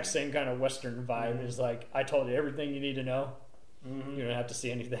exact one. same kind of Western vibe. Mhm. It's like, I told you everything you need to know. Mm-hmm. You don't have to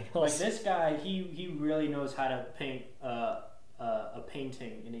see anything Like else. this guy, he really knows how to paint a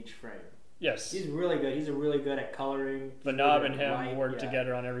painting in each frame. Yes. He's really good. He's really good at coloring. The He's Knob really and good him at light, work yeah.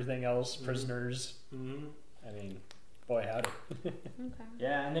 together on everything else. Mhm. Prisoners. Mm-hmm. I mean, boy, howdy. Okay.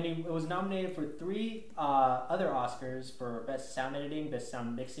 Yeah, and then he was nominated for 3 other Oscars for Best Sound Editing, Best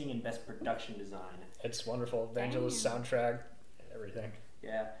Sound Mixing, and Best Production Design. It's wonderful. Evangelist Damn. soundtrack, everything.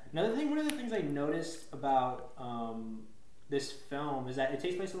 Yeah. One of the things I noticed about this film is that it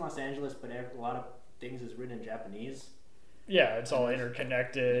takes place in Los Angeles, but a lot of things is written in Japanese. Yeah, it's all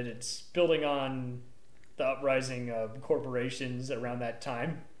interconnected. It's building on the uprising of corporations around that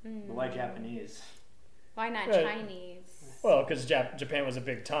time. But why Japanese? Why not Right. Chinese? Well, because Japan was a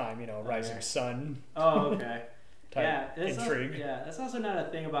big time, rising Okay. sun Oh, okay. type Yeah, intrigue. that's also not a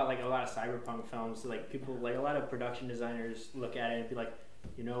thing about like a lot of cyberpunk films. Like people, like a lot of production designers look at it and be like,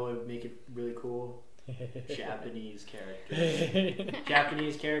 what would make it really cool? Japanese characters.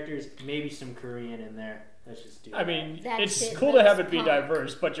 Japanese characters, maybe some Korean in there. Let's just do. I mean, That it's shit cool to have looks it be punk.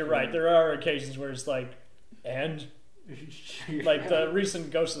 diverse, but you're right. Yeah. There are occasions where it's like, and like the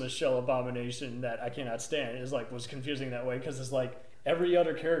recent Ghost in the Shell abomination that I cannot stand is like was confusing that way because it's like every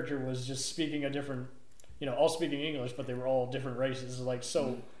other character was just speaking a different, all speaking English, but they were all different races. It's like,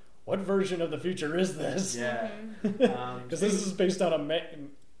 so what version of the future is this? Yeah. Because this is based on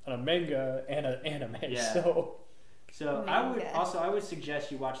a manga and an anime. Yeah. So I would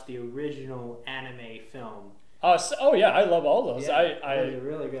suggest you watch the original anime film. yeah, I love all those. Really,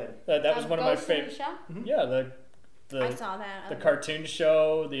 really good. That was one of my Ghost in the favorite. Shell? Yeah, I saw that. the cartoon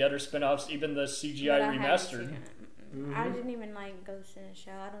show, the other spin-offs, even the but CGI I haven't remastered. seen it. Mhm. I didn't even like Ghost in the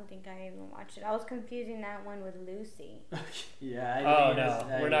Shell. I don't think I even watched it. I was confusing that one with Lucy. Yeah. Oh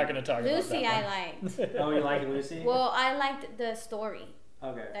no, we're not going to talk Lucy, about I that liked. Oh, you like Lucy? Well, I liked the story.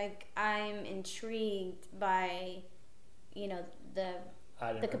 Okay. Like I'm intrigued by, the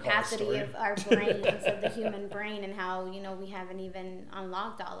I didn't the recall capacity story. of our brains, of the human brain, and how we haven't even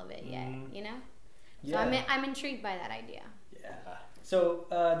unlocked all of it yet. So I'm intrigued by that idea. Yeah. So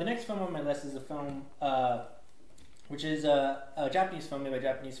the next film on my list is a film which is a Japanese film made by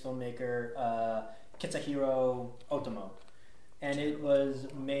Japanese filmmaker Kitsuhiro Otomo. And it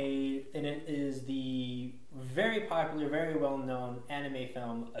is the very popular, very well-known anime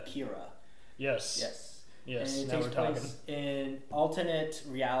film Akira. Yes. Yes. And it Now takes we're talking. place in alternate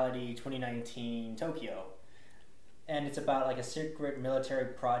reality 2019 Tokyo. And it's about like a secret military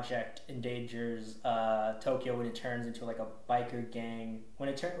project endangers Tokyo when it turns into like a biker gang. When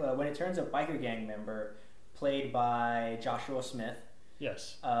it turns a biker gang member, played by Joshua Smith,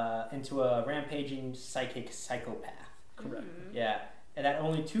 Yes. into a rampaging psychic psychopath. Correct. Yeah, and that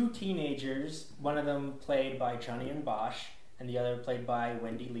only 2 teenagers, one of them played by Johnny and Bosch, and the other played by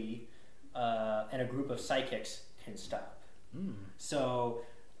Wendy Lee, and a group of psychics can stop. Mm. So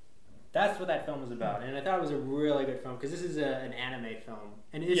that's what that film was about, and I thought it was a really good film because this is an anime film,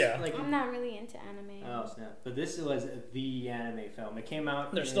 and it's like I'm not really into anime. oh snap! But this was the anime film. It came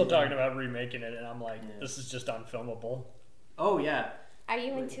out. They're still talking about remaking it, and I'm like, Yeah. this is just unfilmable. Oh yeah, Are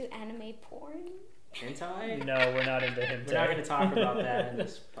you into anime porn? hentai. No, we're not into him. We're not going to talk about that in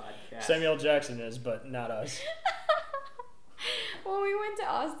this podcast. Samuel Jackson is, but not us. When we went to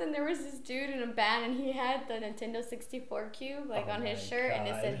Austin, there was this dude in a band, and he had the Nintendo 64 cube on his my shirt, and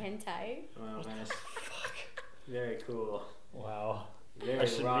it said God. hentai. Oh man, Fuck. very cool. Wow. I Very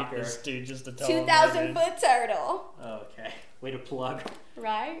should rocker. meet this dude just to tell him. 2,000 foot turtle, Okay, way to plug.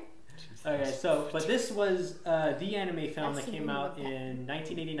 right? Okay, but this was the anime film I've that seen came him out with that. in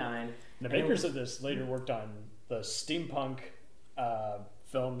 1989. The makers of this later worked on the steampunk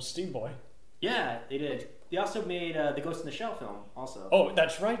film Steamboy. Yeah, they did. They also made the Ghost in the Shell film, also. Oh,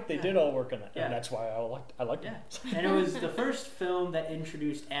 that's right. They Yeah. did all work on that. Yeah. And that's why I liked Yeah, it. and it was the first film that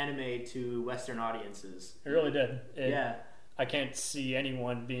introduced anime to Western audiences. It really did. Yeah. I can't see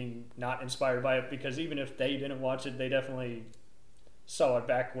anyone being not inspired by it because even if they didn't watch it, they definitely saw it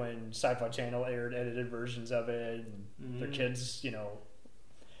back when Sci-Fi Channel aired edited versions of it. And their kids,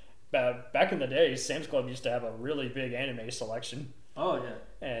 back in the day, Sam's Club used to have a really big anime selection, Oh yeah.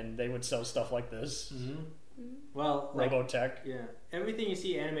 and they would sell stuff like this. Mm-hmm. Well, like, Robotech. yeah, everything you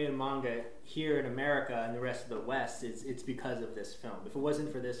see animated manga here in America and the rest of the West it's because of this film. If it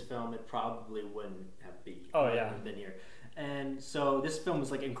wasn't for this film, it probably wouldn't have been here. And so this film was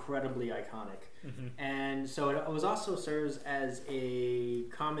like incredibly iconic. And so it was also serves as a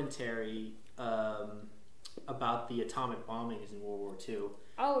commentary about the atomic bombings in World War II.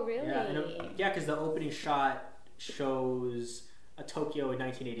 Oh, really? Yeah, because the opening shot shows Tokyo in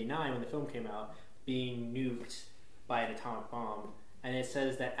 1989 when the film came out being nuked by an atomic bomb, and it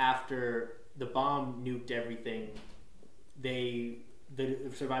says that after the bomb nuked everything, the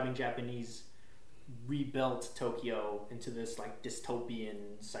surviving Japanese rebuilt Tokyo into this like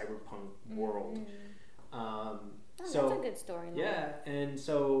dystopian cyberpunk world. That's a good storyline. Yeah, and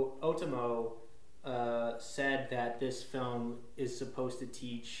so Otomo said that this film is supposed to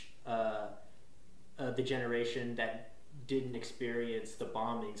teach the generation that didn't experience the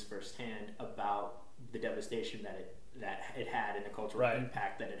bombings firsthand about the devastation that it had and the cultural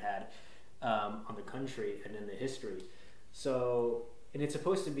impact that it had on the country and in the history. So, and it's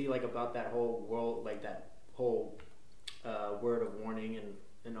supposed to be like about that whole world, like that whole word of warning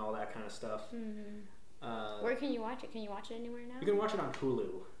and all that kind of stuff. Where can you watch it? Can you watch it anywhere now? You can watch it on Hulu.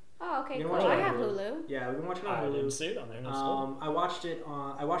 Oh, okay, cool. I have Hulu. Yeah, we can watch it on Hulu. I didn't see it on there. That's cool. I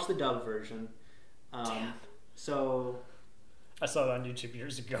watched the dub version. Damn. So I saw it on YouTube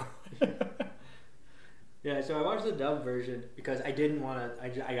years ago. Yeah, so I watched the dub version because I didn't want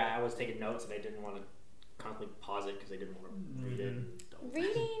to. I was taking notes and I didn't want to constantly pause it because I didn't want to read it.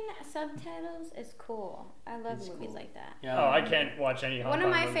 Reading subtitles is cool. I love movies cool. like that. Yeah. Oh, I can't watch any Hong One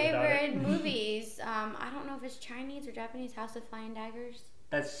Kong of my movie without favorite it. movies. I don't know if it's Chinese or Japanese. House of Flying Daggers.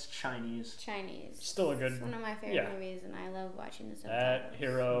 That's Chinese. Chinese. Still a good. It's one of my favorite movies, and I love watching the subtitles. That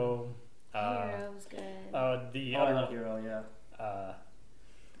Hero. Hero's good. The I other love Hero, yeah.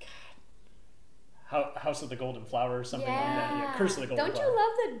 House of the Golden Flower or something like that. Yeah, Curse of the Golden Don't Flower. you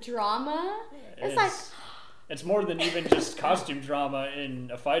love the drama? It's like it's more than even just costume drama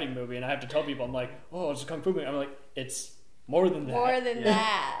in a fighting movie. And I have to tell people, I'm like, oh, it's a kung fu movie. I'm like, it's more than that. More than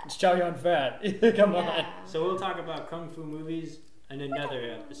that. It's Chow Yun Fat. Come on. So we'll talk about kung fu movies in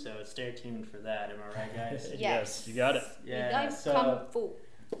another episode. Stay tuned for that. Am I right, guys? Yes, you got it. Yeah. Kung fu.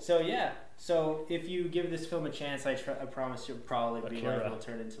 So if you give this film a chance, I promise you'll probably be like, it'll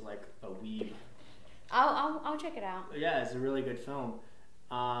turn into like a weeb. I'll check it out. Yeah, it's a really good film.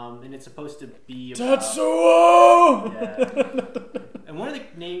 And it's supposed to be about... Tetsuo! Yeah. And one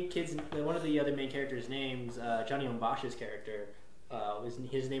of the other main characters' names, Johnny Onbasha's character,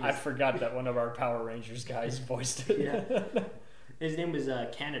 his name I forgot that one of our Power Rangers guys voiced it. Yeah. His name was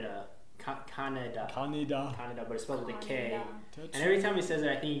Kaneda. Kaneda. But it's spelled with a K. And every time he says it,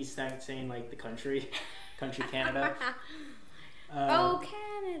 I think he's saying like the country Canada. Canada.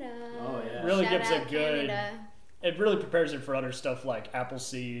 Oh yeah. Really Shout gives out a good. Canada. It really prepares it for other stuff like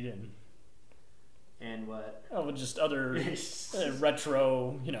Appleseed and what? Oh, just other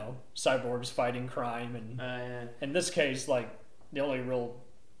retro, cyborgs fighting crime, and in this case, like the only real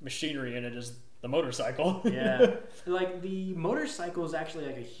machinery in it is the motorcycle. Yeah, like the motorcycle is actually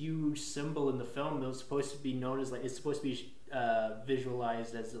like a huge symbol in the film. It was supposed to be known as it's supposed to be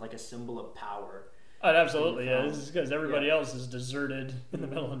visualized as like a symbol of power. It absolutely is, because everybody else is deserted in the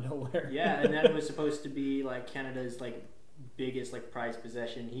middle of nowhere. Yeah, and that was supposed to be like Canada's like biggest like prized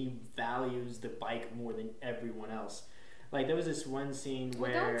possession. He values the bike more than everyone else. Like there was this one scene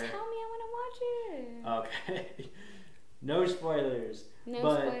where. Don't tell me, I want to watch it. Okay. No spoilers.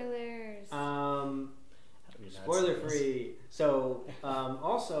 Spoilers. Spoiler free. So,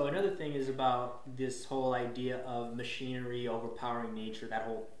 also another thing is about this whole idea of machinery overpowering nature. That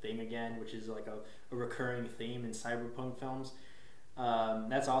whole thing again, which is like a recurring theme in cyberpunk films.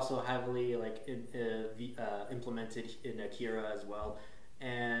 That's also heavily like implemented in Akira as well,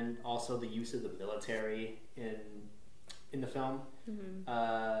 and also the use of the military in the film. Mm-hmm.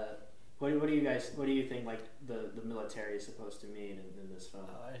 What do you think like the military is supposed to mean in this film?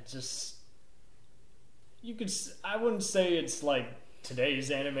 I wouldn't say it's like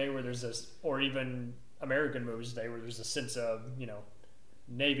today's anime where there's this, or even American movies today where there's a sense of,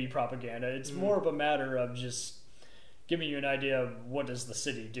 Navy propaganda. It's more of a matter of just giving you an idea of what does the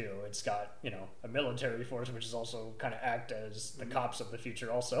city do. It's got, a military force, which is also kind of act as the cops of the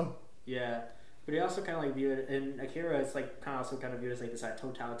future also. Yeah. But he also kind of like viewed it in Akira. It's like kind of viewed as like this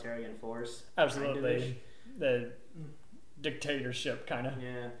totalitarian force. Absolutely, the dictatorship kind of.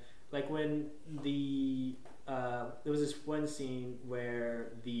 Yeah, like when there was this one scene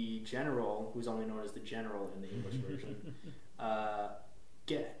where the general, who's only known as the general in the English version,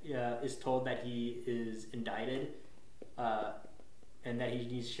 is told that he is indicted, and that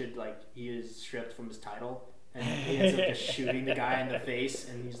he is stripped from his title. and he ends up just shooting the guy in the face,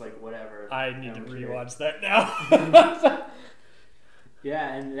 and he's like, whatever. I need to rewatch that now.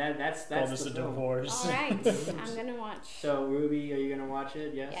 Yeah, and that's Call this the a film. divorce. All right, I'm gonna watch. So Ruby, are you gonna watch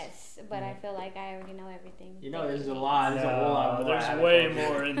it? Yes. Yes, but I feel like I already know everything. You know, there's a lot. There's a whole lot more. There's way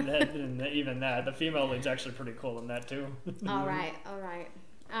more in that than even that. The female lead's actually pretty cool in that too. All right.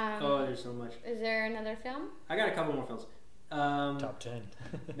 Oh, there's so much. Is there another film? I got a couple more films. Top 10.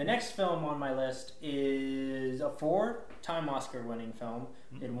 The next film on my list is a 4-time Oscar-winning film.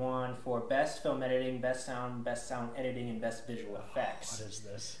 It won for Best Film Editing, Best Sound Editing, and Best Visual Effects. What is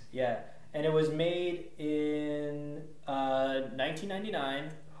this? Yeah, and it was made in 1999,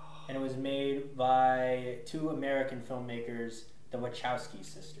 and it was made by 2 American filmmakers, the Wachowski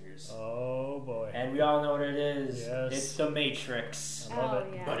sisters. Oh boy. And we all know what it is. Yes. It's The Matrix. I love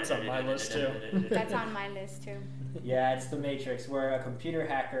it. Yeah. That's on my list too. That's on my list too. Yeah, it's The Matrix, where a computer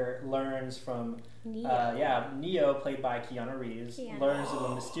hacker learns from Neo, played by Keanu Reeves, learns of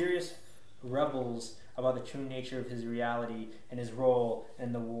the mysterious rebels about the true nature of his reality and his role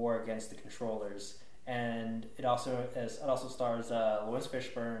in the war against the controllers. And it also stars Lawrence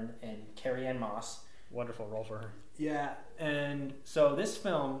Fishburne and Carrie-Anne Moss. Wonderful role for her. Yeah, and so this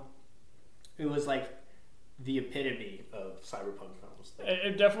film, it was like the epitome of cyberpunk films.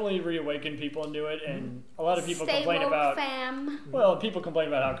 It definitely reawakened people into it, and a lot of people Stay complain woke, about. fam. Well, people complain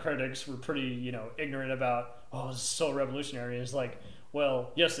about how critics were pretty, ignorant about. Oh, this is so revolutionary. It's like,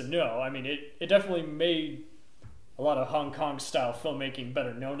 well, yes and no. I mean, it definitely made a lot of Hong Kong style filmmaking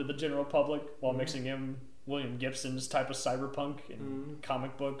better known to the general public while mixing in William Gibson's type of cyberpunk in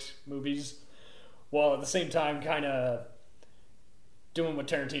comic books, movies, while at the same time kind of doing what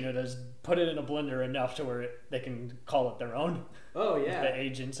Tarantino does, put it in a blender enough to where they can call it their own. Oh yeah, the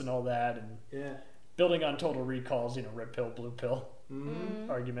agents and all that, and building on Total Recall's red pill, blue pill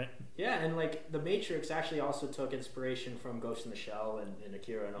argument. Yeah, and like The Matrix actually also took inspiration from Ghost in the Shell and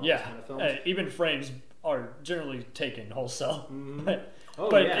Akira and all those kind of films. Even frames are generally taken wholesale, but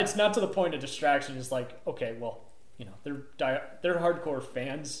yeah. It's not to the point of distraction. It's like, okay, well, they're hardcore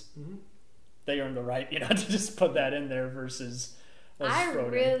fans. They earn the right, to just put that in there versus. I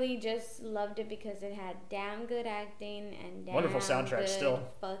really just loved it because it had damn good acting and damn wonderful soundtrack good still.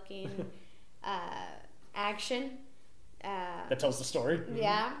 Fucking action. That tells the story.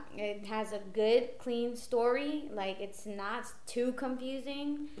 Yeah, it has a good, clean story. Like, it's not too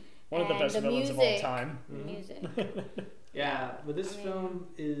confusing. One of the best villains of all time. Music. Yeah, but this film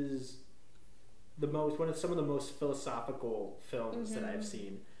is some of the most philosophical films that I've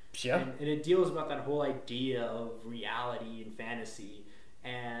seen. Yeah. And it deals about that whole idea of reality and fantasy.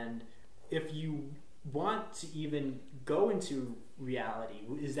 And if you want to even go into reality,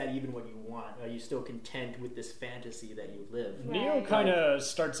 is that even what you want? Are you still content with this fantasy that you live? Right. Neo kind of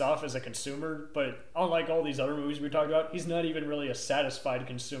starts off as a consumer, but unlike all these other movies we talked about, he's not even really a satisfied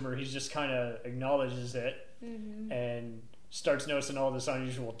consumer. He's just kind of acknowledges it and starts noticing all this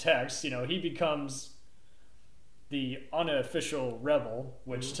unusual text. He becomes the unofficial rebel,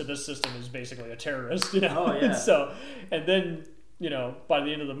 which to this system is basically a terrorist. Oh yeah. So, and then by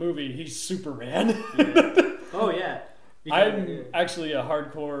the end of the movie, he's Superman. Oh yeah. I'm actually a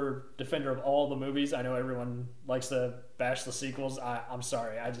hardcore defender of all the movies. I know everyone likes to bash the sequels. I'm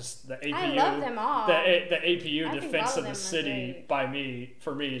sorry. The APU. I love them all. The APU I defense of the them city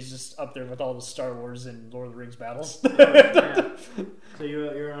for me is just up there with all the Star Wars and Lord of the Rings battles. Yeah. So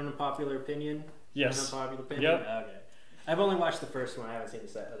you're on unpopular opinion? Yes. Unpopular opinion? Yep. Okay. I've only watched the first one. I haven't seen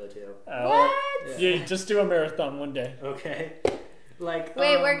the other two. What? Yeah, just do a marathon one day. Okay. Wait,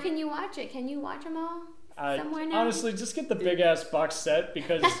 where can you watch it? Can you watch them all? Somewhere now? Honestly, just get the big ass box set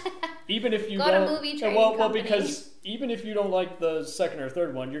because even if you Go don't, to Movie Trading Company. because even if you don't like the second or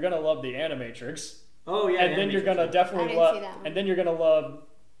third one, you're gonna love the Animatrix. Oh yeah, and then you're gonna definitely love. And then you're gonna love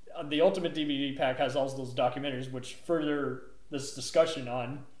the Ultimate DVD pack has all those documentaries which further this discussion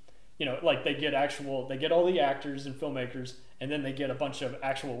on. Like they get all the actors and filmmakers, and then they get a bunch of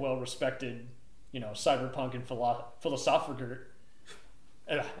actual well-respected, cyberpunk and philosopher.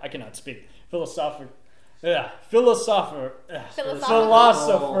 I cannot speak. Philosophers.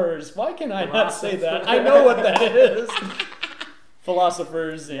 Why can I not say that? I know what that is.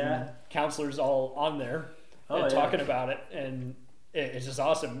 Philosophers and counselors all on there talking about it, and it's just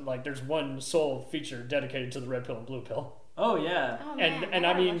awesome. Like there's one sole feature dedicated to the red pill and blue pill. Oh yeah. Oh, man, and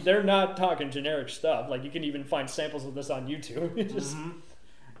I mean they're not talking generic stuff. Like you can even find samples of this on YouTube.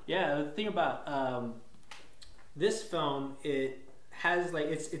 Yeah, the thing about this film, it has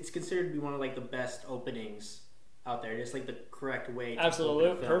it's considered to be one of the best openings out there. It's like the correct way to Absolutely.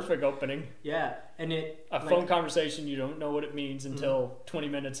 open a film. Perfect opening. Yeah, and it A phone conversation, you don't know what it means until 20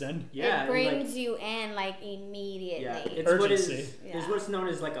 minutes in. Yeah, it brings you in like immediately. Yeah, it's urgency. It's what's known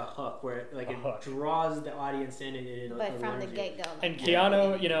as like a hook, where it draws the audience in, and it but from the get-go. And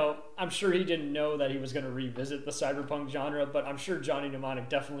Keanu, you know, I'm sure he didn't know that he was going to revisit the cyberpunk genre, but I'm sure Johnny Mnemonic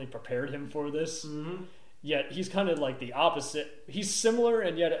definitely prepared him for this. Mm-hmm. Yet he's kind of like the opposite. He's similar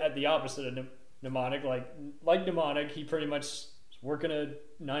and yet at the opposite of Mnemonic. Like Mnemonic, he pretty much is working a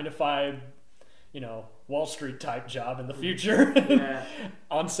 9-to-5, you know, Wall Street type job in the future. Yeah.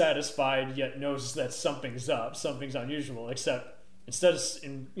 Unsatisfied, yet knows that something's up, something's unusual. Except instead of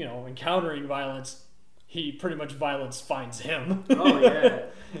encountering violence, he pretty much violence finds him. Oh yeah.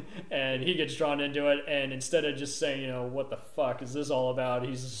 And he gets drawn into it. And instead of just saying, you know, what the fuck is this all about?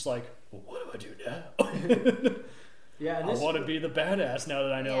 He's just like, well, what do I do now? Yeah, and I want to be the badass now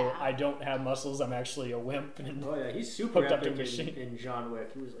that I know Yeah. I don't have muscles. I'm actually a wimp. And oh yeah, he's super hooked up to epic a machine. in John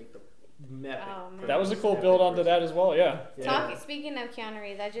Wick. He was like the epic. Oh, man. that was a cool build onto that as well. Yeah. Speaking of Keanu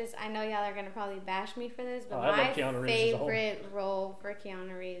Reeves, I know y'all are gonna probably bash me for this, but I love my Keanu Reeves as a whole. favorite role for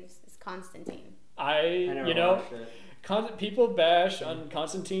Keanu Reeves is Constantine. I never you know, watched it. people bash on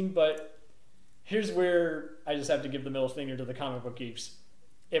Constantine, but here's where I just have to give the middle finger to the comic book geeks.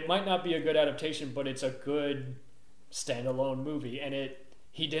 It might not be a good adaptation, but it's a good standalone movie, and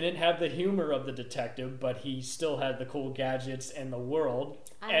he didn't have the humor of the detective, but he still had the cool gadgets and the world.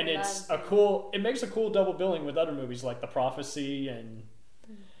 And it's it makes a cool double billing with other movies like The Prophecy and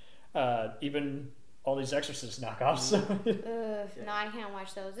even all these Exorcist knockoffs. No, I can't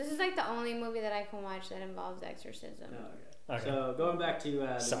watch those. This is like the only movie that I can watch that involves exorcism. Oh, okay. So going back to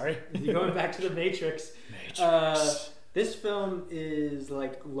going back to the Matrix. This film is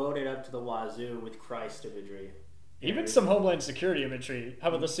like loaded up to the wazoo with Christ imagery. Even some Homeland Security imagery. How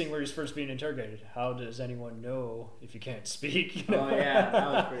about the scene where he's first being interrogated? How does anyone know if you can't speak? You know? Oh yeah, that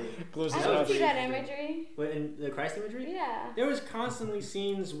was pretty. Glues I his didn't mouth. see that imagery. What, in the Christ imagery? Yeah. There was constantly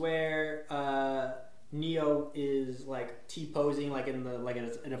scenes where Neo is like T-posing, like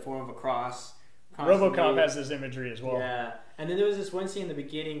in a form of a cross. RoboCop has this imagery as well. Yeah, and then there was this one scene in the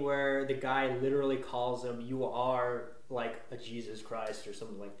beginning where the guy literally calls him, "You are like a Jesus Christ" or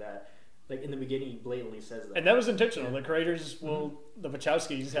something like that. Like in the beginning, he blatantly says that. And that was intentional. The creators, the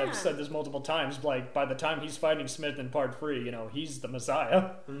Wachowskis have said this multiple times. Like by the time he's fighting Smith in Part 3, you know, he's the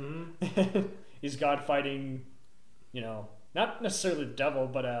Messiah. Mm-hmm. He's God fighting, you know, not necessarily the devil,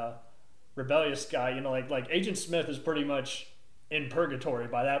 but a rebellious guy. You know, like Agent Smith is pretty much in purgatory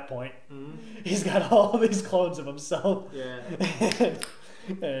by that point. Mm-hmm. He's got all these clones of himself. Yeah.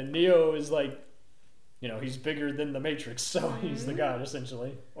 And Neo is like, you know, he's bigger than the Matrix, so he's the God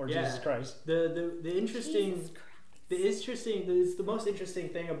essentially, or Jesus Christ. The most interesting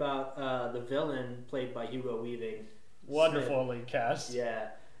thing about the villain played by Hugo Weaving. Wonderfully Smith. cast. Yeah,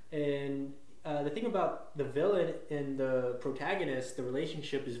 and the thing about the villain and the protagonist, the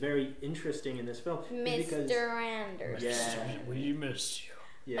relationship is very interesting in this film. Mr. Anderson. Yeah, we missed you.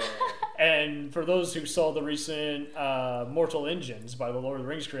 Yeah. And for those who saw the recent Mortal Engines by the Lord of the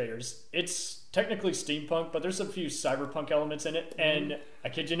Rings creators, it's technically steampunk, but there's a few cyberpunk elements in it. And I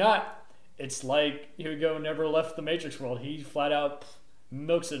kid you not, it's like Hugo never left the Matrix world. He flat out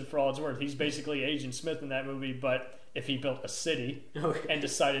milks it for all it's worth. He's basically Agent Smith in that movie, but if he built a city and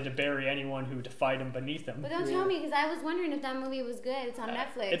decided to bury anyone who defied him beneath him. But don't tell me, because I was wondering if that movie was good. It's on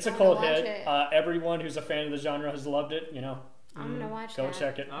Netflix. It's a cult hit. Everyone who's a fan of the genre has loved it, you know. I'm gonna watch Go that.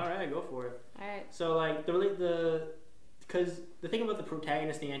 check it. All right, go for it. All right. So like because the thing about the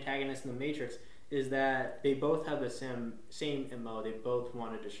protagonist, the antagonist, and the Matrix is that they both have the same MO. They both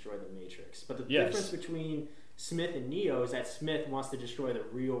want to destroy the Matrix. But the difference between Smith and Neo is that Smith wants to destroy the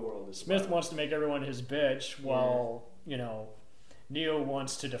real world. Smith wants to make everyone his bitch, while you know, Neo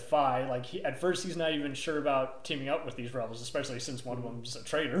wants to defy. Like at first, he's not even sure about teaming up with these rebels, especially since one of them's a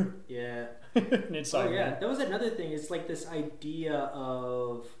traitor. Yeah. Inside oh yeah, that was another thing. It's like this idea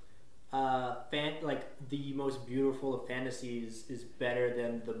of like the most beautiful of fantasies is better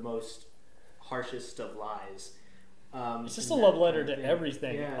than the most harshest of lies. It's just a love letter to thing.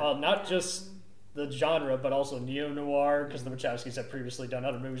 everything, not just the genre, but also neo-noir, because the Wachowskis have previously done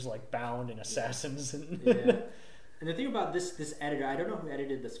other movies like Bound and Assassins. And And the thing about this editor, I don't know who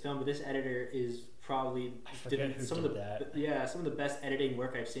edited this film, but this editor is probably some of the best editing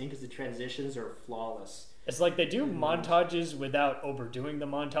work I've seen, because the transitions are flawless. It's like they do montages without overdoing the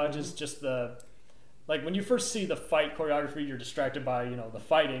montages. Just like when you first see the fight choreography, you're distracted by the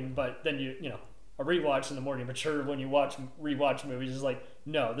fighting, but then you know a rewatch in the morning. But sure, when you rewatch movies, it's like,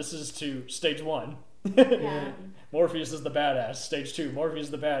 no, this is to stage 1. Yeah. Morpheus is the badass. Stage 2, Morpheus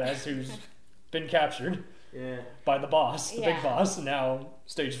is the badass who's been captured. by the boss, the big Yeah. boss. Now,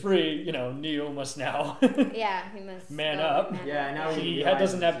 stage 3, Neo must now Yeah, he must man go up. man Yeah, up. now he realizes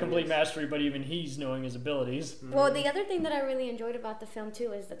doesn't have he complete is. mastery, but even he's knowing his abilities. Well, the other thing that I really enjoyed about the film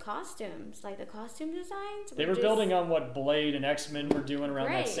too is the costumes. Like the costume designs. They were just- building on what Blade and X-Men were doing around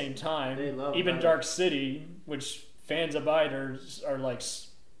Right. that same time. They love Even that. Dark City, which fans of either are like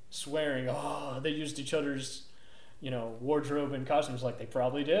swearing, they used each other's, wardrobe and costumes, like they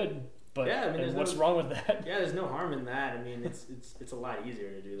probably did. But Yeah, I mean, and there's what's no- wrong with that? Yeah, there's no harm in that. I mean, it's a lot easier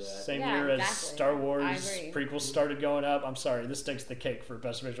to do that. Same Yeah, year as exactly. Star I Wars agree. prequels started going up. I'm sorry, this takes the cake for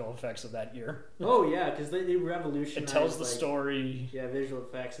best visual effects of that year. Oh yeah, because they revolutionized. It tells the like, story. Yeah, visual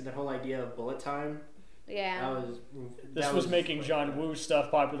effects and that whole idea of bullet time. Yeah. This that was making like, John Woo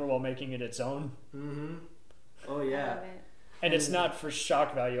stuff popular while making it its own. Mm-hmm. Oh I yeah. love it. And it's not for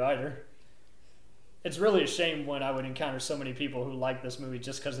shock value either. It's really a shame when I would encounter so many people who like this movie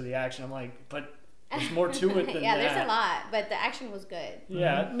just because of the action. I'm like, but there's more to it than yeah, that. there's a lot, but the action was good.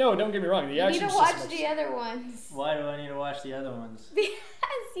 Yeah, no, don't get me wrong. The You need action to watch the other ones Why do I need to watch the other ones? because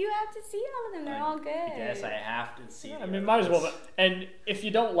you have to see all of them. They're all good. Yes, I have to see. I the mean, other might as well. ones. And if you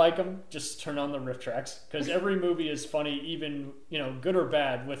don't like them, just turn on the riff tracks because every movie is funny, even good or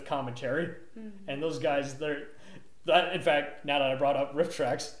bad, with commentary. And those guys, that. In fact, now that I brought up riff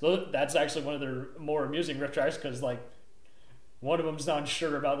tracks, that's actually one of their more amusing riff tracks because one of them's not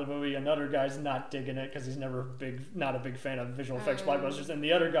sure about the movie, another guy's not digging it because he's not a big fan of visual effects blockbusters, and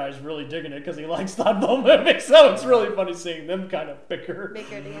the other guy's really digging it because he likes thoughtful movies. So it's really funny seeing them kind of bicker.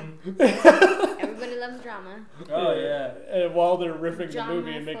 Bigger together. Everybody loves drama. Oh yeah. While they're riffing the Drama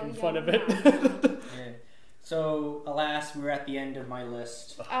movie and for making fun of young it. drama. Yeah. So alas, we're at the end of my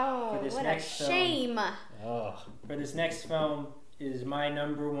list. Oh, For this what a next film. shame. Oh. For this next film is my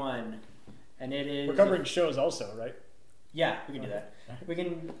number one, and it is. We're covering shows also, right? Yeah, we can do that. We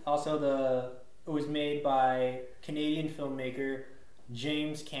can also it was made by Canadian filmmaker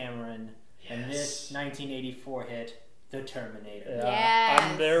James Cameron, and this 1984 hit, The Terminator. Yeah, Yes.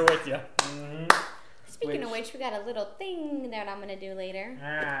 I'm there with you. Speaking of which, we got a little thing that I'm gonna do later.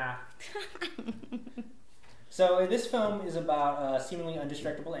 So this film is about a seemingly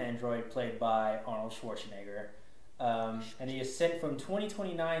indestructible android played by Arnold Schwarzenegger. And he is sent from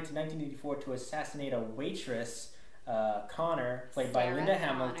 2029 to 1984 to assassinate a waitress, Connor, played by Sarah Linda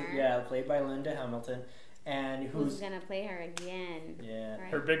Hamilton. Connor. Yeah, played by Linda Hamilton, and Who's who's gonna play her again? yeah. Right?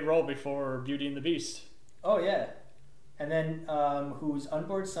 Her big role before Beauty and the Beast. Oh yeah, and then whose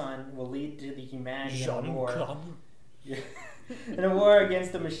unborn son will lead to the humanity in a war. Jean-Claude. In a war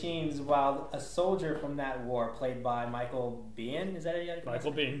against the machines, while a soldier from that war, played by Michael Biehn, is that it?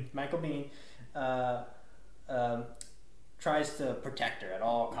 Michael Biehn. Michael Biehn tries to protect her at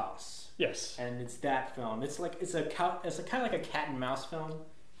all costs, Yes. and it's that film. It's kind of like a cat and mouse film.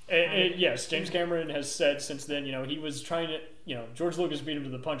 Yes, James Cameron has said since then, he was trying to, George Lucas beat him to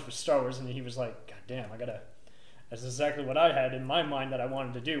the punch with Star Wars, and he was like, God damn, that's exactly what I had in my mind that I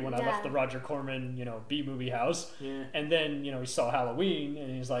wanted to do when I left the Roger Corman, B-movie house. Yeah. And then, he saw Halloween,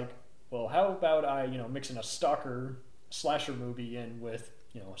 and he's like, well, how about I, mixing a slasher movie in with,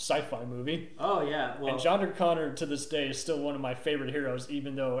 a sci-fi movie. Oh yeah. Well, And John Connor to this day is still one of my favorite heroes,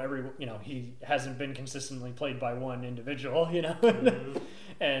 even though he hasn't been consistently played by one individual,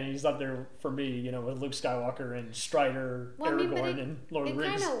 And he's up there for me, with Luke Skywalker and Strider, Aragorn, and Lord It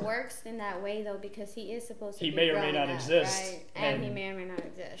Riggs. kind of works in that way though because he is supposed to. He be may or may growing not up, exist, right? And he and may or may not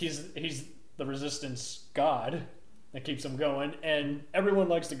exist. He's the Resistance god that keeps him going, and everyone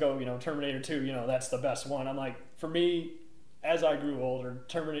likes to go, Terminator 2, that's the best one. I'm like, for me, as I grew older,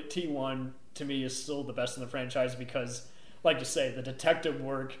 Terminator T1 to me is still the best in the franchise because, like you say, the detective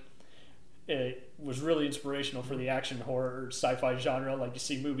work. It was really inspirational for the action horror sci-fi genre. Like you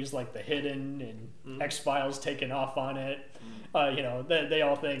see movies like The Hidden and X-Files taking off on it. They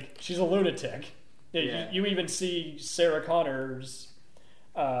all think she's a lunatic. Yeah. You even see Sarah Connor's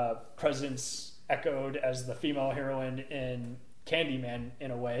presence echoed as the female heroine in Candyman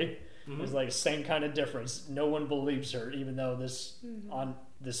in a way. It's like the same kind of difference. No one believes her, even though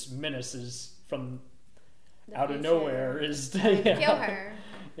this menace is from out of nowhere is kill her.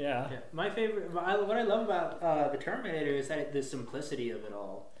 Yeah. my favorite. What I love about the Terminator is that the simplicity of it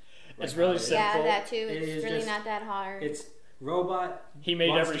all. It's really simple. Yeah, that too. It It's is really just- not that hard. It's robot. He made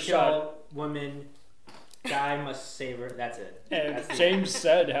wants every to shot. kill woman. Guy must save her. That's it. And That's James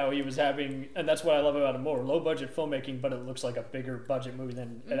said how he was having, and that's what I love about it more, low budget filmmaking, but it looks like a bigger budget movie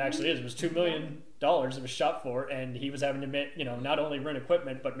than it actually is. It was $2 million it was shot for, and he was having to make, not only rent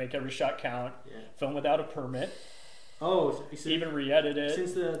equipment, but make every shot count, film without a permit, Oh, even re-edit it.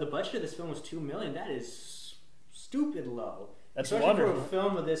 Since the budget of this film was $2 million, that is stupid low. That's Especially wonderful. for a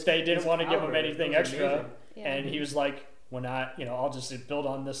film of this. They didn't this want to give him caliber, anything it was extra, amazing. Yeah. and he was like, "When I'll just build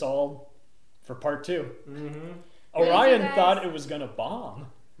on this all for part 2." Mm-hmm. What did you Orion guys- thought it was gonna bomb,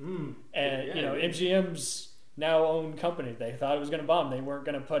 Mm. and Yeah, you know, it MGM's now owned company. They thought it was gonna bomb. They weren't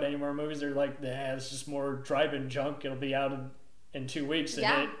gonna put any more movies. They're like, "Nah, it's just more drive-in junk. It'll be out in 2 weeks."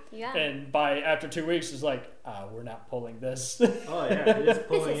 Yeah, yeah. And after 2 weeks, it's like, we're not pulling this. Oh yeah, it is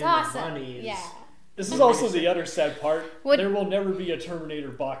pulling This is in awesome. the monies. Yeah. This is also the other sad part. What- There will never be a Terminator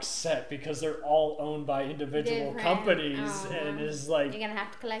box set because they're all owned by individual Different. companies, Uh-huh. and is like, You're gonna have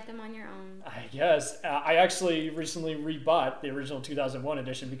to collect them on your own. I guess I actually recently rebought the original 2001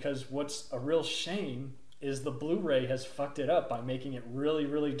 edition because what's a real shame is the Blu-ray has fucked it up by making it really,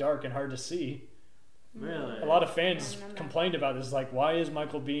 really dark and hard to see. Really. A lot of fans I remember. complained about this, like, why is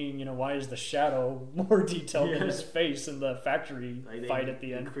Michael Biehn, why is the shadow more detailed than Yeah. his face in the factory Like, they fight at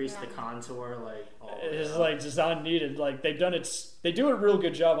the end? increase the Yeah. contour like all the way It's up. like just unneeded. Like they do a real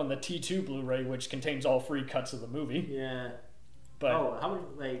good job on the T2 Blu-ray, which contains all 3 cuts of the movie. Yeah. But Oh,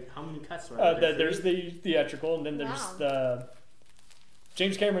 how many cuts were there? there's the theatrical, and then there's Wow. the.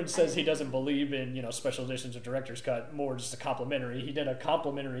 James Cameron says he doesn't believe in special editions or director's cut, more just a complimentary. He did a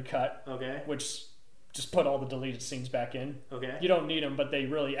complimentary cut, Okay. which just put all the deleted scenes back in. Okay. You don't need them, but they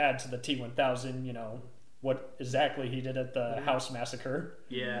really add to the T1000. What exactly he did at the house massacre.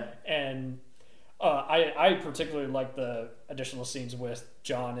 Yeah. And I particularly like the additional scenes with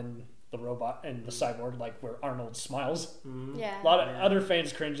John and the robot and the cyborg, like where Arnold smiles. Mm-hmm. Yeah. A lot of Yeah. other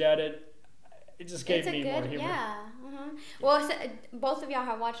fans cringe at it. It just gave It's a me good, more humor. yeah. Well, so, both of y'all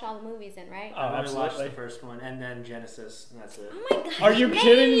have watched all the movies then, right? Oh, I only watched absolutely. the first one and then Genesis, and that's it. Oh my god. Are you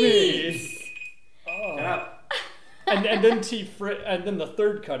kidding me? Nice. Oh. Shut up. and then the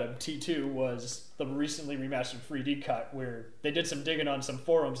third cut of T2 was the recently remastered 3D cut where they did some digging on some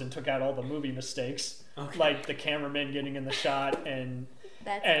forums and took out all the movie mistakes, Okay. like the cameraman getting in the shot and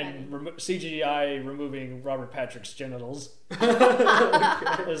That's CGI removing Robert Patrick's genitals.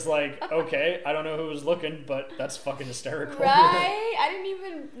 It's like, okay, I don't know who was looking, but that's fucking hysterical. funny. Right? I didn't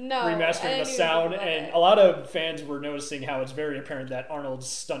even know. I Remastering didn't the even sound, think about and it. a lot of fans were noticing how it's very apparent that Arnold's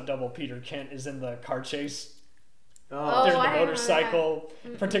stunt double Peter Kent is in the car chase. Oh, There's I the didn't know motorcycle,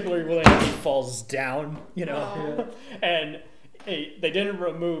 that. particularly when he falls down, Oh. and hey, they didn't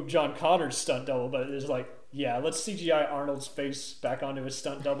remove John Connor's stunt double, but it was like, yeah, let's CGI Arnold's face back onto his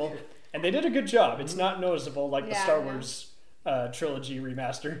stunt double, and they did a good job. It's not noticeable like the Yeah, Star I know. Wars trilogy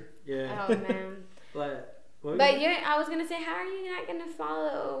remaster. Yeah. Oh man. But I was gonna say, how are you not gonna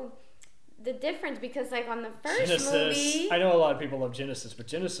follow the difference? Because like on the first Genesis. movie, I know a lot of people love Genesis, but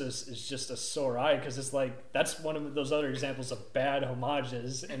Genesis is just a sore eye because it's like that's one of those other examples of bad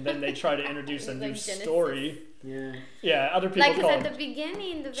homages, and then they try to introduce a It's new like Genesis. story. yeah. Yeah, other people like, call because at them the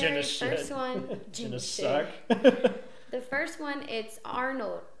beginning, the very Genesis first shit. one, Genesis shit. suck. The first one, it's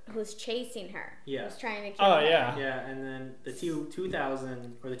Arnold who's chasing her. Yeah. Who's trying to kill Oh her. yeah. Yeah, and then the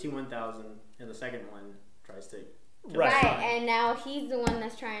T2000 or the T1000 in the second one tries to. kill Right. Right, Stein. and now he's the one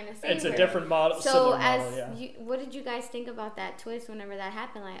that's trying to save It's her. a different model. So similar as model, yeah. what did you guys think about that twist whenever that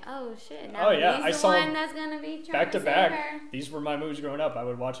happened? Like, oh shit, now Oh, yeah, he's I the saw one them that's gonna be trying back to save back. her. These were my movies growing up. I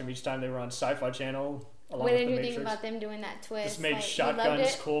would watch them each time they were on Sci-Fi Channel. Along What with did the you Matrix. think about them doing that twist? This made Like, you loved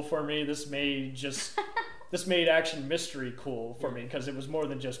shotguns it? cool for me. This made this made action mystery cool for me because it was more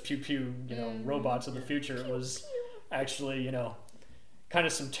than just pew pew, robots of the future. It was actually, kind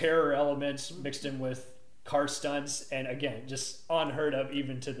of some terror elements mixed in with car stunts, and again, just unheard of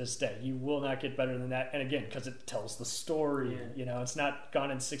even to this day. You will not get better than that. And again, because it tells the story, it's not gone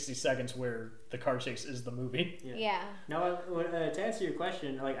in 60 seconds where the car chase is the movie. Yeah. Now, to answer your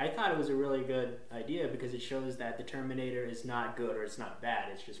question, like I thought it was a really good idea because it shows that the Terminator is not good or it's not bad.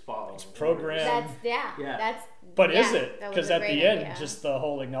 It's just following. It's programmed. That's Yeah. That's. But yeah, is it? that was Because a at the great end, idea. just the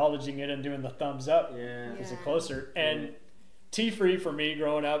whole acknowledging it and doing the thumbs up Yeah. is it Yeah. closer. And T-Free for me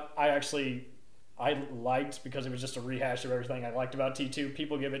growing up, I liked because it was just a rehash of everything I liked about T2.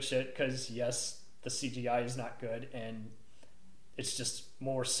 People give it shit because, yes, the CGI is not good and it's just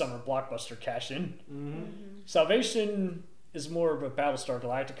more summer blockbuster cash in. Mm-hmm. Salvation is more of a Battlestar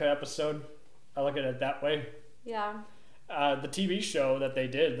Galactica episode. I look at it that way. Yeah. The TV show that they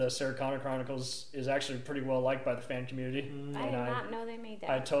did, the Sarah Connor Chronicles, is actually pretty well liked by the fan community. I And did not know they made that.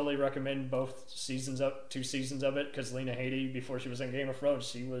 I totally recommend both seasons up, 2 seasons of it, because Lena Headey, before she was in Game of Thrones,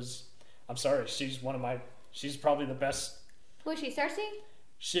 she's probably the best. Who is she, Cersei?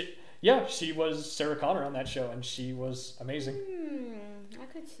 She was Sarah Connor on that show, and she was amazing. I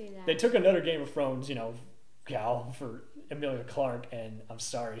could see that. They took another Game of Thrones, gal for Emilia Clarke, and I'm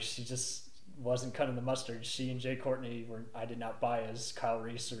sorry, she just wasn't cutting the mustard. She and Jay Courtney I did not buy as Kyle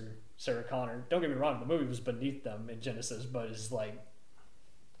Reese or Sarah Connor. Don't get me wrong, the movie was beneath them in Genesis, but it's like,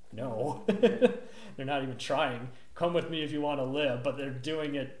 no. They're not even trying. Come with me if you want to live, but they're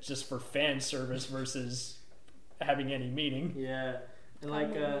doing it just for fan service versus having any meaning. Yeah. And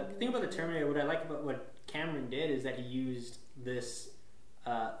like, the thing about the Terminator, what I like about what Cameron did is that he used this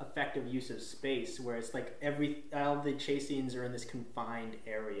effective use of space, where it's like all the chase scenes are in this confined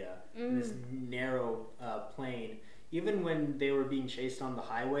area, in this narrow plane. Even when they were being chased on the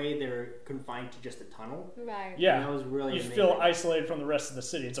highway, they're confined to just a tunnel. Right. Yeah. And that was really amazing. feel isolated from the rest of the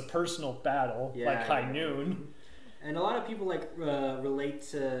city. It's a personal battle, like High Noon. And a lot of people relate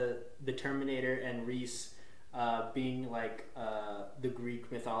to the Terminator and Reese being like the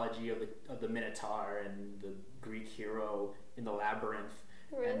Greek mythology of the Minotaur and the Greek hero in the labyrinth.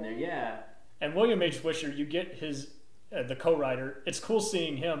 Really? And And William H. Wisher, you get the co-writer. It's cool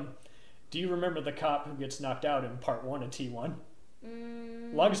seeing him. Do you remember the cop who gets knocked out in part 1 of T1?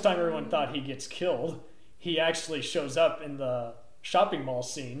 Longest time everyone thought he gets killed. He actually shows up in the shopping mall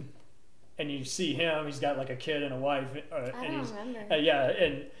scene, and you see him. He's got like a kid and a wife. I don't remember.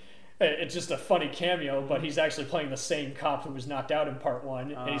 And it's just a funny cameo, but he's actually playing the same cop who was knocked out in part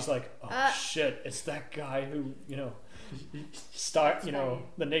 1, and he's like, oh shit, it's that guy who,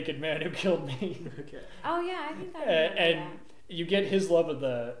 the naked man who killed me. Okay. Oh yeah, I think I remember that. You get his love of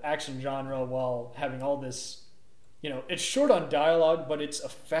the action genre while having all this, it's short on dialogue, but it's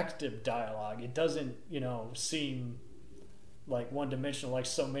effective dialogue. It doesn't, seem like one-dimensional like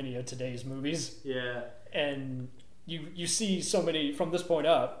so many of today's movies. Yeah. And you see so many, from this point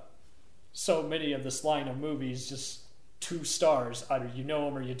up, so many of this line of movies, just 2 stars, either you know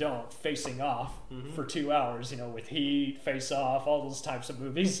them or you don't, facing off for 2 hours, with Heat, Face Off, all those types of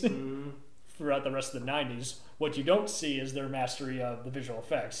movies throughout the rest of the 90s. What you don't see is their mastery of the visual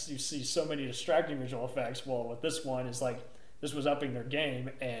effects. You see so many distracting visual effects. Well, with this one, is like, this was upping their game,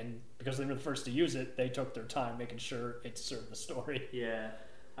 and because they were the first to use it, they took their time making sure it served the story. Yeah.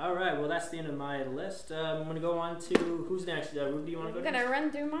 All right. Well, that's the end of my list. I'm going to go on to who's next. Ruby, do you want to go I'm next? gonna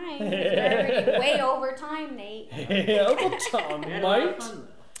run through mine. We're already way over time, Nate. Yeah, Uncle Tom, We had a lot of mate. fun,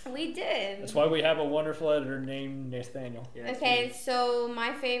 though. We did. That's why we have a wonderful editor named Nathaniel. Yeah, that's Okay, me. so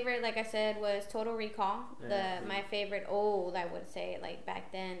my favorite, like I said, was Total Recall. Yeah, My favorite old, I would say, like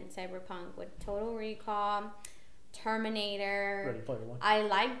back then, Cyberpunk with Total Recall, Terminator. Ready Player One. I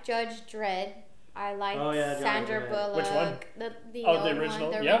like Judge Dredd. I like Judge Sandra Dredd. Bullock. Which one? The Oh, old the original?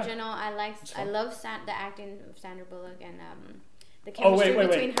 one, the Yeah. original. I It's fun. love the acting of Sandra Bullock and the Oh, chemistry wait.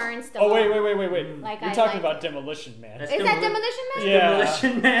 between her and Stallone. Oh, wait. Like, You're I talking like about Demolition Man. That's Is that Demolition Man? Yeah.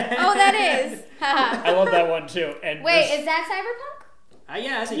 Demolition Man. Oh, that is. I love that one too. And Wait, this- is that Cyberpunk?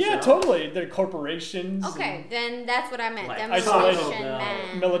 Yeah, I think yeah, so. totally. The corporations, Okay, then that's what I meant. Like Demolition Taco Bell.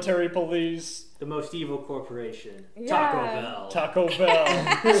 Man. military police, The most evil corporation. Yeah. Taco Bell. Taco Bell.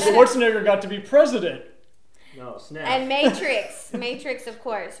 Schwarzenegger got to be president. No, snap. And Matrix. Matrix, of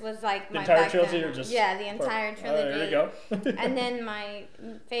course, was like The my entire back trilogy, then. or just Yeah, the entire trilogy. There you go. And then my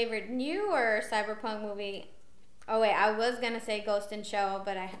favorite newer Cyberpunk movie. Oh wait, I was gonna say Ghost in Shell,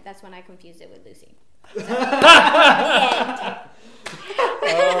 but that's when I confused it with Lucy.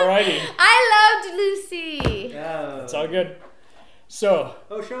 Alrighty, I loved Lucy. it's all good. So,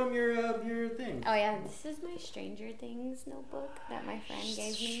 Oh, show him your thing. Oh yeah, this is my Stranger Things notebook that my friend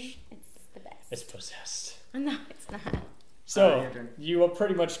gave me. It's the best. it's possessed. No, it's not. So, your turn. you have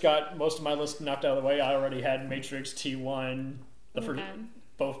pretty much got most of my list knocked out of the way. I already had Matrix, T1, the first, Okay.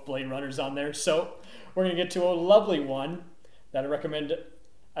 both Blade Runners on there. So, we're going to get to a lovely one that I recommend.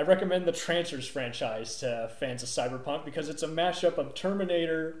 I recommend the Trancers franchise to fans of Cyberpunk because it's a mashup of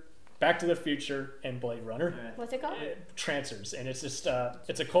Terminator, Back to the Future, and Blade Runner. What's it called? Trancers, and it's just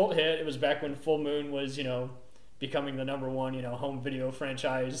it's a cult hit. It was back when Full Moon was becoming the #1 home video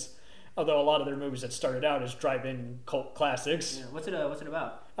franchise. Although a lot of their movies that started out as drive-in cult classics. Yeah. What's it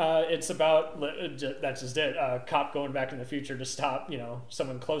about? It's about that's just it. A cop going back in the future to stop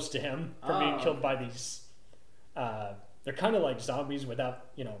someone close to him from being killed by these. They're kind of like zombies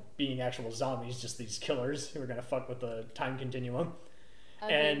without being actual zombies, just these killers who are gonna fuck with the time continuum.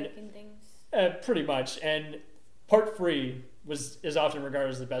 And- Ugly-looking things. Pretty much. And part 3 is often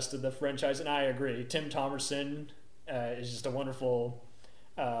regarded as the best of the franchise, and I agree. Tim Thomerson is just a wonderful,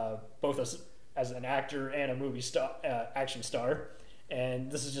 both as an actor and a movie star, action star.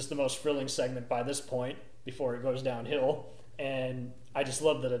 And this is just the most thrilling segment by this point before it goes downhill. And I just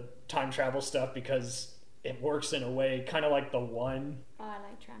love the time travel stuff because it works in a way kind of like The One Oh, I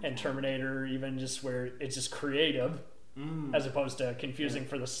like Tron. and Terminator, even just where it's just creative as opposed to confusing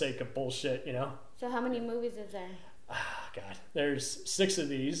for the sake of bullshit, So how many movies is there? God, there's 6 of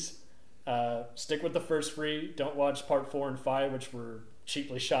these. Stick with the first three. Don't watch part 4 and 5, which were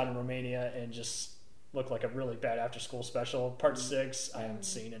cheaply shot in Romania and just look like a really bad after-school special. Part 6, I haven't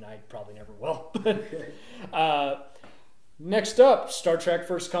seen, and I probably never will. Next up, Star Trek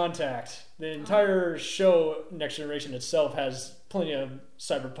First Contact. The entire show, Next Generation itself, has plenty of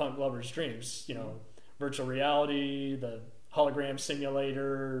cyberpunk lovers' dreams. You know, virtual reality, the hologram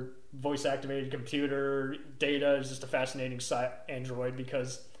simulator, voice-activated computer. Data is just a fascinating android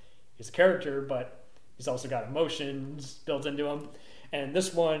because he's a character, but he's also got emotions built into him. And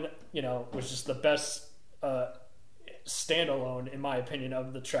this one, you know, was just the best standalone, in my opinion,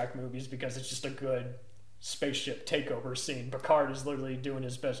 of the Trek movies because it's just a good spaceship takeover scene. Picard is literally doing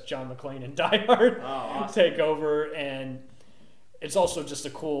his best John McClane in Die Hard takeover, and it's also just a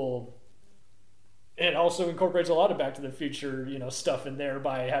cool. It also incorporates a lot of Back to the Future, you know, stuff in there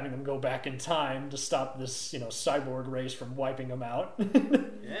by having them go back in time to stop this, you know, cyborg race from wiping them out.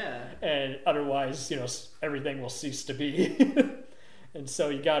 Yeah. And otherwise, you know, everything will cease to be. And so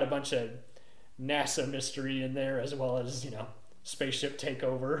you got a bunch of NASA mystery in there as well as, you know, spaceship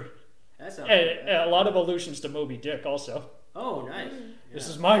takeover. That sounds and a lot of allusions to Moby Dick also. Oh, nice. This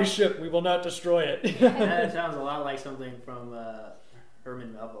is my ship. We will not destroy it. That sounds a lot like something from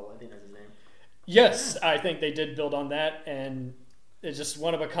Herman Melville. I think that's his name. Yes, I think they did build on that, and it's just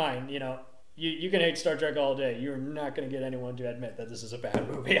one of a kind. You know, you can hate Star Trek all day. You're not going to get anyone to admit that this is a bad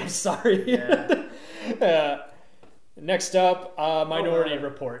movie. I'm sorry. Yeah. Next up, Minority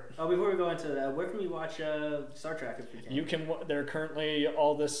Report. Oh, before we go into that, where can we watch Star Trek if we can? You can. They're currently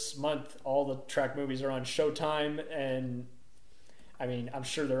all this month. All the Trek movies are on Showtime, and I mean, I'm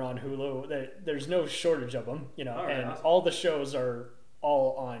sure they're on Hulu. There's no shortage of them, you know. All right, and awesome. all the shows are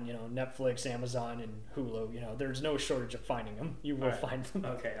all on, you know, Netflix, Amazon, and Hulu. You know, there's no shortage of finding them. You will find them.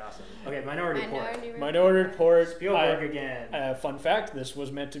 Okay, awesome. Okay, Minority Report. Minority Report. Spielberg again. Fun fact: this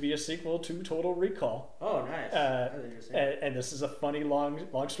was meant to be a sequel to Total Recall. Oh, nice. That's interesting. And this is a funny long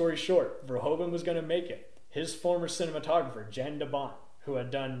story short. Verhoeven was going to make it. His former cinematographer Jan de Bont, who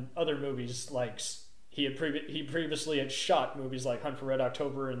had done other movies like he previously had shot movies like Hunt for Red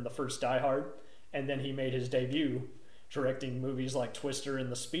October and the first Die Hard, and then he made his debut directing movies like Twister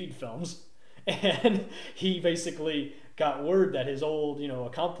and the Speed films. And he basically got word that his old, you know,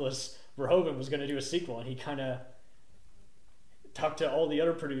 accomplice Verhoeven was going to do a sequel, and he kind of talked to all the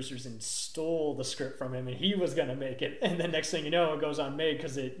other producers and stole the script from him, and he was going to make it. And then next thing you know, it goes unmade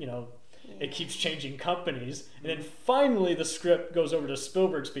because it, you know, it keeps changing companies. And then finally the script goes over to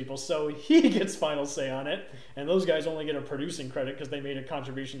Spielberg's people, so he gets final say on it. And those guys only get a producing credit because they made a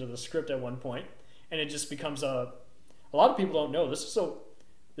contribution to the script at one point. And it just becomes a lot of people don't know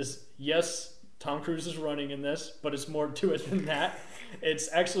this. Yes, Tom Cruise is running in this, but it's more to it than that. It's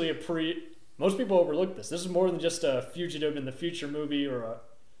actually most people overlook this. This is more than just a Fugitive in the Future movie or a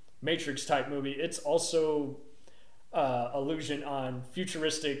Matrix type movie. It's also allusion on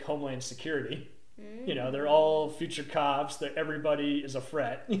futuristic Homeland Security. You know, they're all future cops. That everybody is a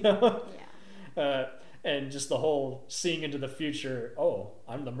threat. You know, and just the whole seeing into the future. Oh,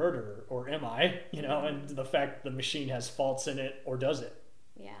 I'm the murderer, or am I? You know, and the fact the machine has faults in it, or does it?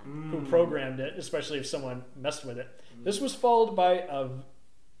 Yeah. Who programmed it? Especially if someone messed with it. This was followed by a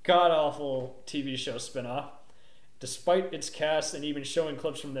god-awful TV show spinoff. Despite its cast and even showing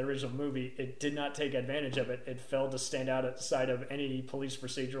clips from the original movie, it did not take advantage of it. It failed to stand out outside of any police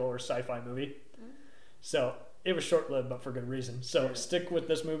procedural or sci-fi movie. So it was short-lived, but for good reason. So stick with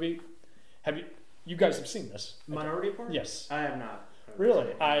this movie. You guys have seen this? Minority Report? Yes. I have not. Really?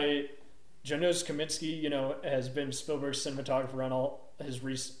 Janusz Kaminski, you know, has been Spielberg's cinematographer on all his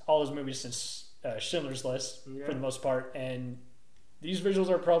movies since Schindler's List, for the most part. And these visuals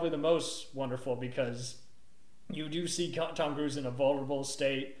are probably the most wonderful because you do see Tom Cruise in a vulnerable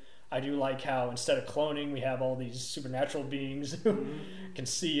state. I do like how instead of cloning, we have all these supernatural beings who can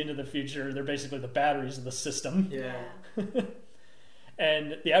see into the future. They're basically the batteries of the system. Yeah.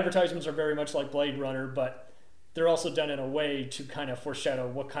 And the advertisements are very much like Blade Runner, but they're also done in a way to kind of foreshadow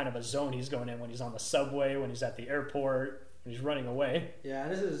what kind of a zone he's going in when he's on the subway, when he's at the airport, when he's running away. Yeah,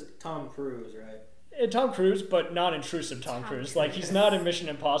 this is Tom Cruise, right? Tom Cruise, but non-intrusive Tom Cruise. Like, he's not in Mission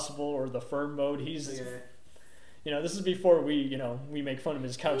Impossible or the Firm mode. He's, you know, this is before we make fun of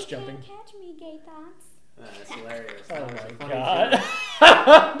his couch jumping. You can't catch me, gay thoughts. That's hilarious. Oh my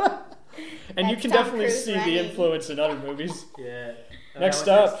god. And you can Tom definitely Cruise see running. the influence in other movies. Yeah. Next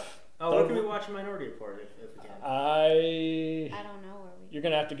up. Oh, where can we watch Minority Report if we can? I don't know where we You're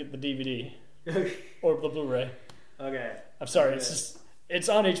gonna have to get the DVD or the Blu-ray. Okay. I'm sorry, it's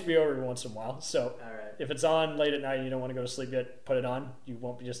on HBO every once in a while. So All right. if it's on late at night and you don't want to go to sleep yet, put it on. You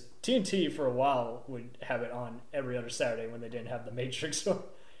won't be just TNT for a while would have it on every other Saturday when they didn't have The Matrix. So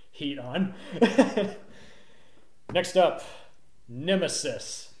heat on. Next up,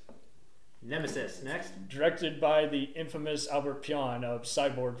 Nemesis. Nemesis, next. Directed by the infamous Albert Pion of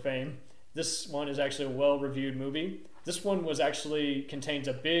Cyborg fame. This one is actually a well-reviewed movie. This one contains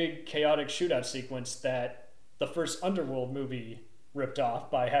a big chaotic shootout sequence that the first Underworld movie ripped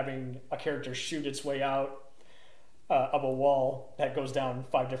off by having a character shoot its way out of a wall that goes down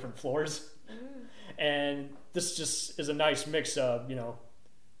 5 different floors. And this just is a nice mix of,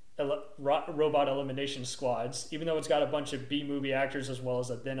 robot elimination squads. Even though it's got a bunch of B-movie actors as well as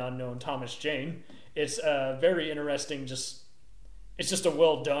a then unknown Thomas Jane, it's very interesting. It's just a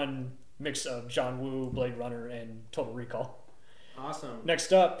well-done mix of John Woo, Blade Runner, and Total Recall. Awesome.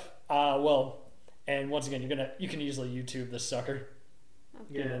 Next up, and once again, you can easily YouTube this sucker.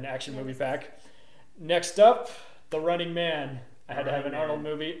 Get an action movie pack. Next up, The Running Man. I had to have an Arnold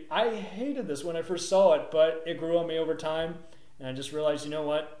movie. I hated this when I first saw it, but it grew on me over time, and I just realized, you know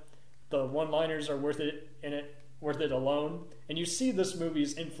what? The one-liners are worth it alone. And you see this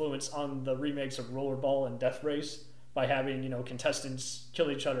movie's influence on the remakes of Rollerball and Death Race by having, contestants kill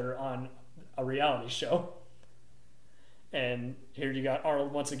each other on a reality show. And here you got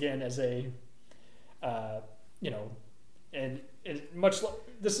Arnold once again as a,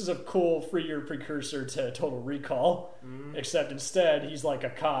 this is a cool 3-year precursor to Total Recall, except instead he's like a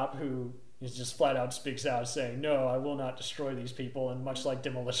cop who is just flat out speaks out saying, "No, I will not destroy these people," and much like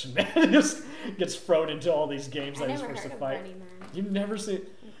Demolition Man, just gets thrown into all these games that he's supposed to fight. You've never seen?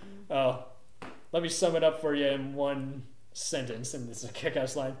 Oh, let me sum it up for you in one sentence, and it's a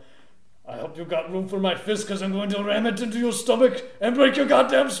kick-ass line. "I hope you got room for my fist, because I'm going to ram it into your stomach and break your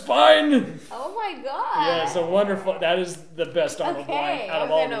goddamn spine." Oh my god. Yeah, it's a wonderful. That is the best Arnold line out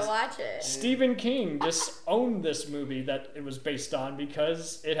of all I'm of gonna watch it. Stephen King just owned this movie that it was based on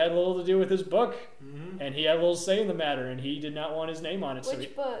because it had little to do with his book, and he had a little say in the matter, and he did not want his name on it.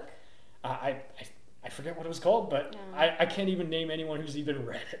 Which book? I forget what it was called, but I can't even name anyone who's even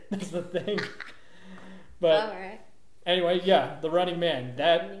read it. That's the thing. But all right. Anyway, yeah, The Running Man.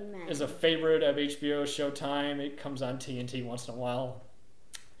 That is a favorite of HBO, Showtime. It comes on TNT once in a while.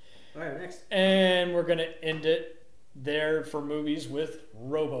 All right, next. And we're going to end it there for movies with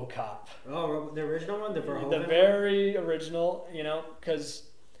RoboCop. Oh, the original one? The Verhoeven? The very original, because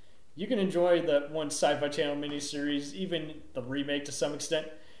you can enjoy the one Sci-Fi Channel miniseries, even the remake to some extent.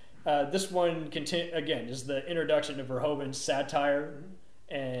 This one, again, is the introduction to Verhoeven's satire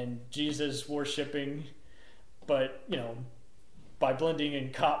and Jesus worshipping, but, by blending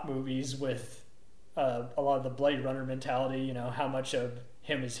in cop movies with a lot of the Blade Runner mentality, how much of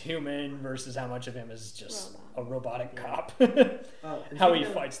him is human versus how much of him is just a robotic cop. How he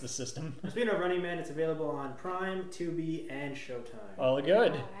fights the system. Speaking of Running Man, it's available on Prime, Tubi, and Showtime. Well,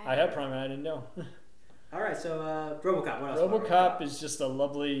 good. I have Prime and I didn't know. All right, so RoboCop. What else? RoboCop is just a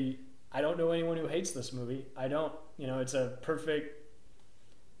lovely. I don't know anyone who hates this movie. I don't. It's a perfect.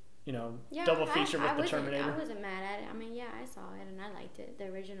 Double feature with the Terminator. I wasn't mad at it. I mean, I saw it and I liked it. The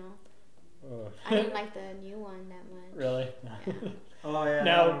original. I didn't like the new one that much. Really? Yeah. Oh yeah.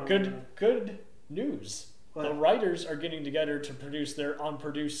 Now, good news. What? The writers are getting together to produce their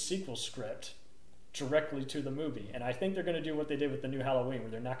unproduced sequel script directly to the movie, and I think they're going to do what they did with the new Halloween,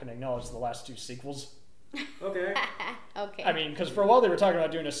 where they're not going to acknowledge the last 2 sequels. Okay. Okay. I mean, because for a while they were talking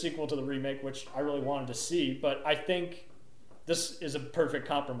about doing a sequel to the remake, which I really wanted to see, but I think this is a perfect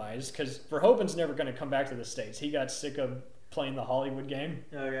compromise because Verhoeven's never going to come back to the States. He got sick of playing the Hollywood game,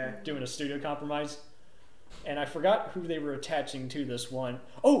 doing a studio compromise. And I forgot who they were attaching to this one.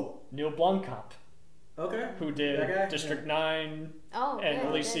 Oh, Neil Blomkamp. Okay. Who did District 9 and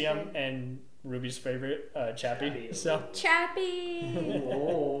Elysium and Ruby's favorite, Chappie. So Chappie.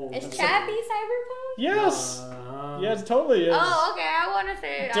 Is So- Chappie cyberpunk? Yes. Yes, totally is. Oh, okay. I want to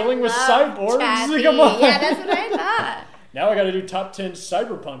say Dealing I with love cyborgs? Chappie. Come on. Yeah, that's what I thought. Now I got to do top 10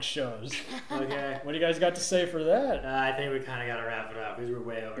 cyberpunk shows. Okay. What do you guys got to say for that? I think we kind of got to wrap it up because we're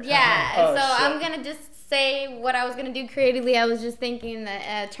way over time. Yeah, Oh, so shit. I'm going to just say what I was going to do creatively. I was just thinking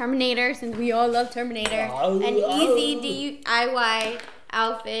that Terminator, since we all love Terminator, an easy DIY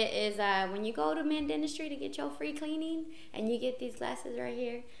outfit is when you go to Men Dentistry to get your free cleaning and you get these glasses right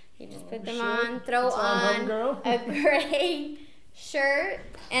here. You just put them on, throw on a gray shirt,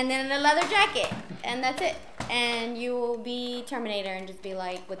 and then a leather jacket, and that's it. And you will be Terminator and just be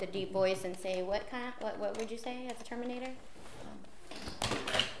like with a deep voice and say what would you say as a Terminator?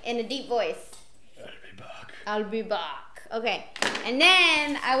 In a deep voice. I'll be back. Okay. And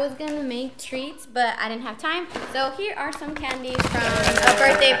then I was gonna make treats, but I didn't have time. So here are some candies from a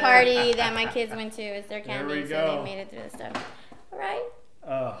birthday party that my kids went to. It's their candy, so they made it through the stuff. All right.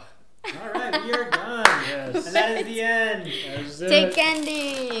 All right, we are done. Yes. And that is the end. Take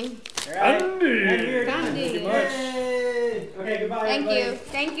candy. All right. Candy. And we are done. Candy. Thank you much. Yay. Okay, goodbye. Thank everybody. you.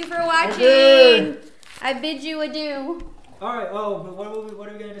 Thank you for watching. Okay. I bid you adieu. All right. Oh, but what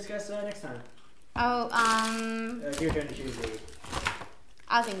are we going to discuss next time? Oh, Your turn to choose. Lee.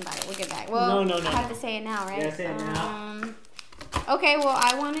 I'll think about it. We'll get back. Well, No. I have to say it now, right? Yeah, say it now. Okay, well,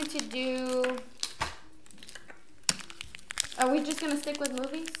 I wanted to do... Are we just going to stick with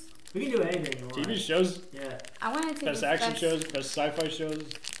movies? We can do anything you want. TV shows, Yeah. I wanted to best action shows, best sci-fi shows.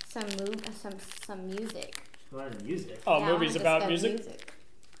 some music. A lot of music. Oh, Yeah, I movies wanna about discuss music.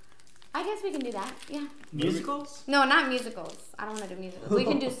 I guess we can do that. Yeah. Musicals? No, not musicals. I don't want to do musicals. We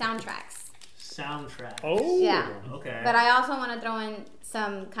can do soundtracks. Soundtrack. Oh. Yeah. Okay. But I also want to throw in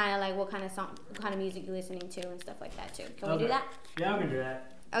some kind of like what kind of music you're listening to and stuff like that too. Can we do that? Yeah, we can do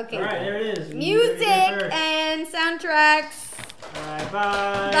that. Okay. All right, there it is. Music and soundtracks. All right,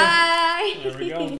 bye. Bye. There we go.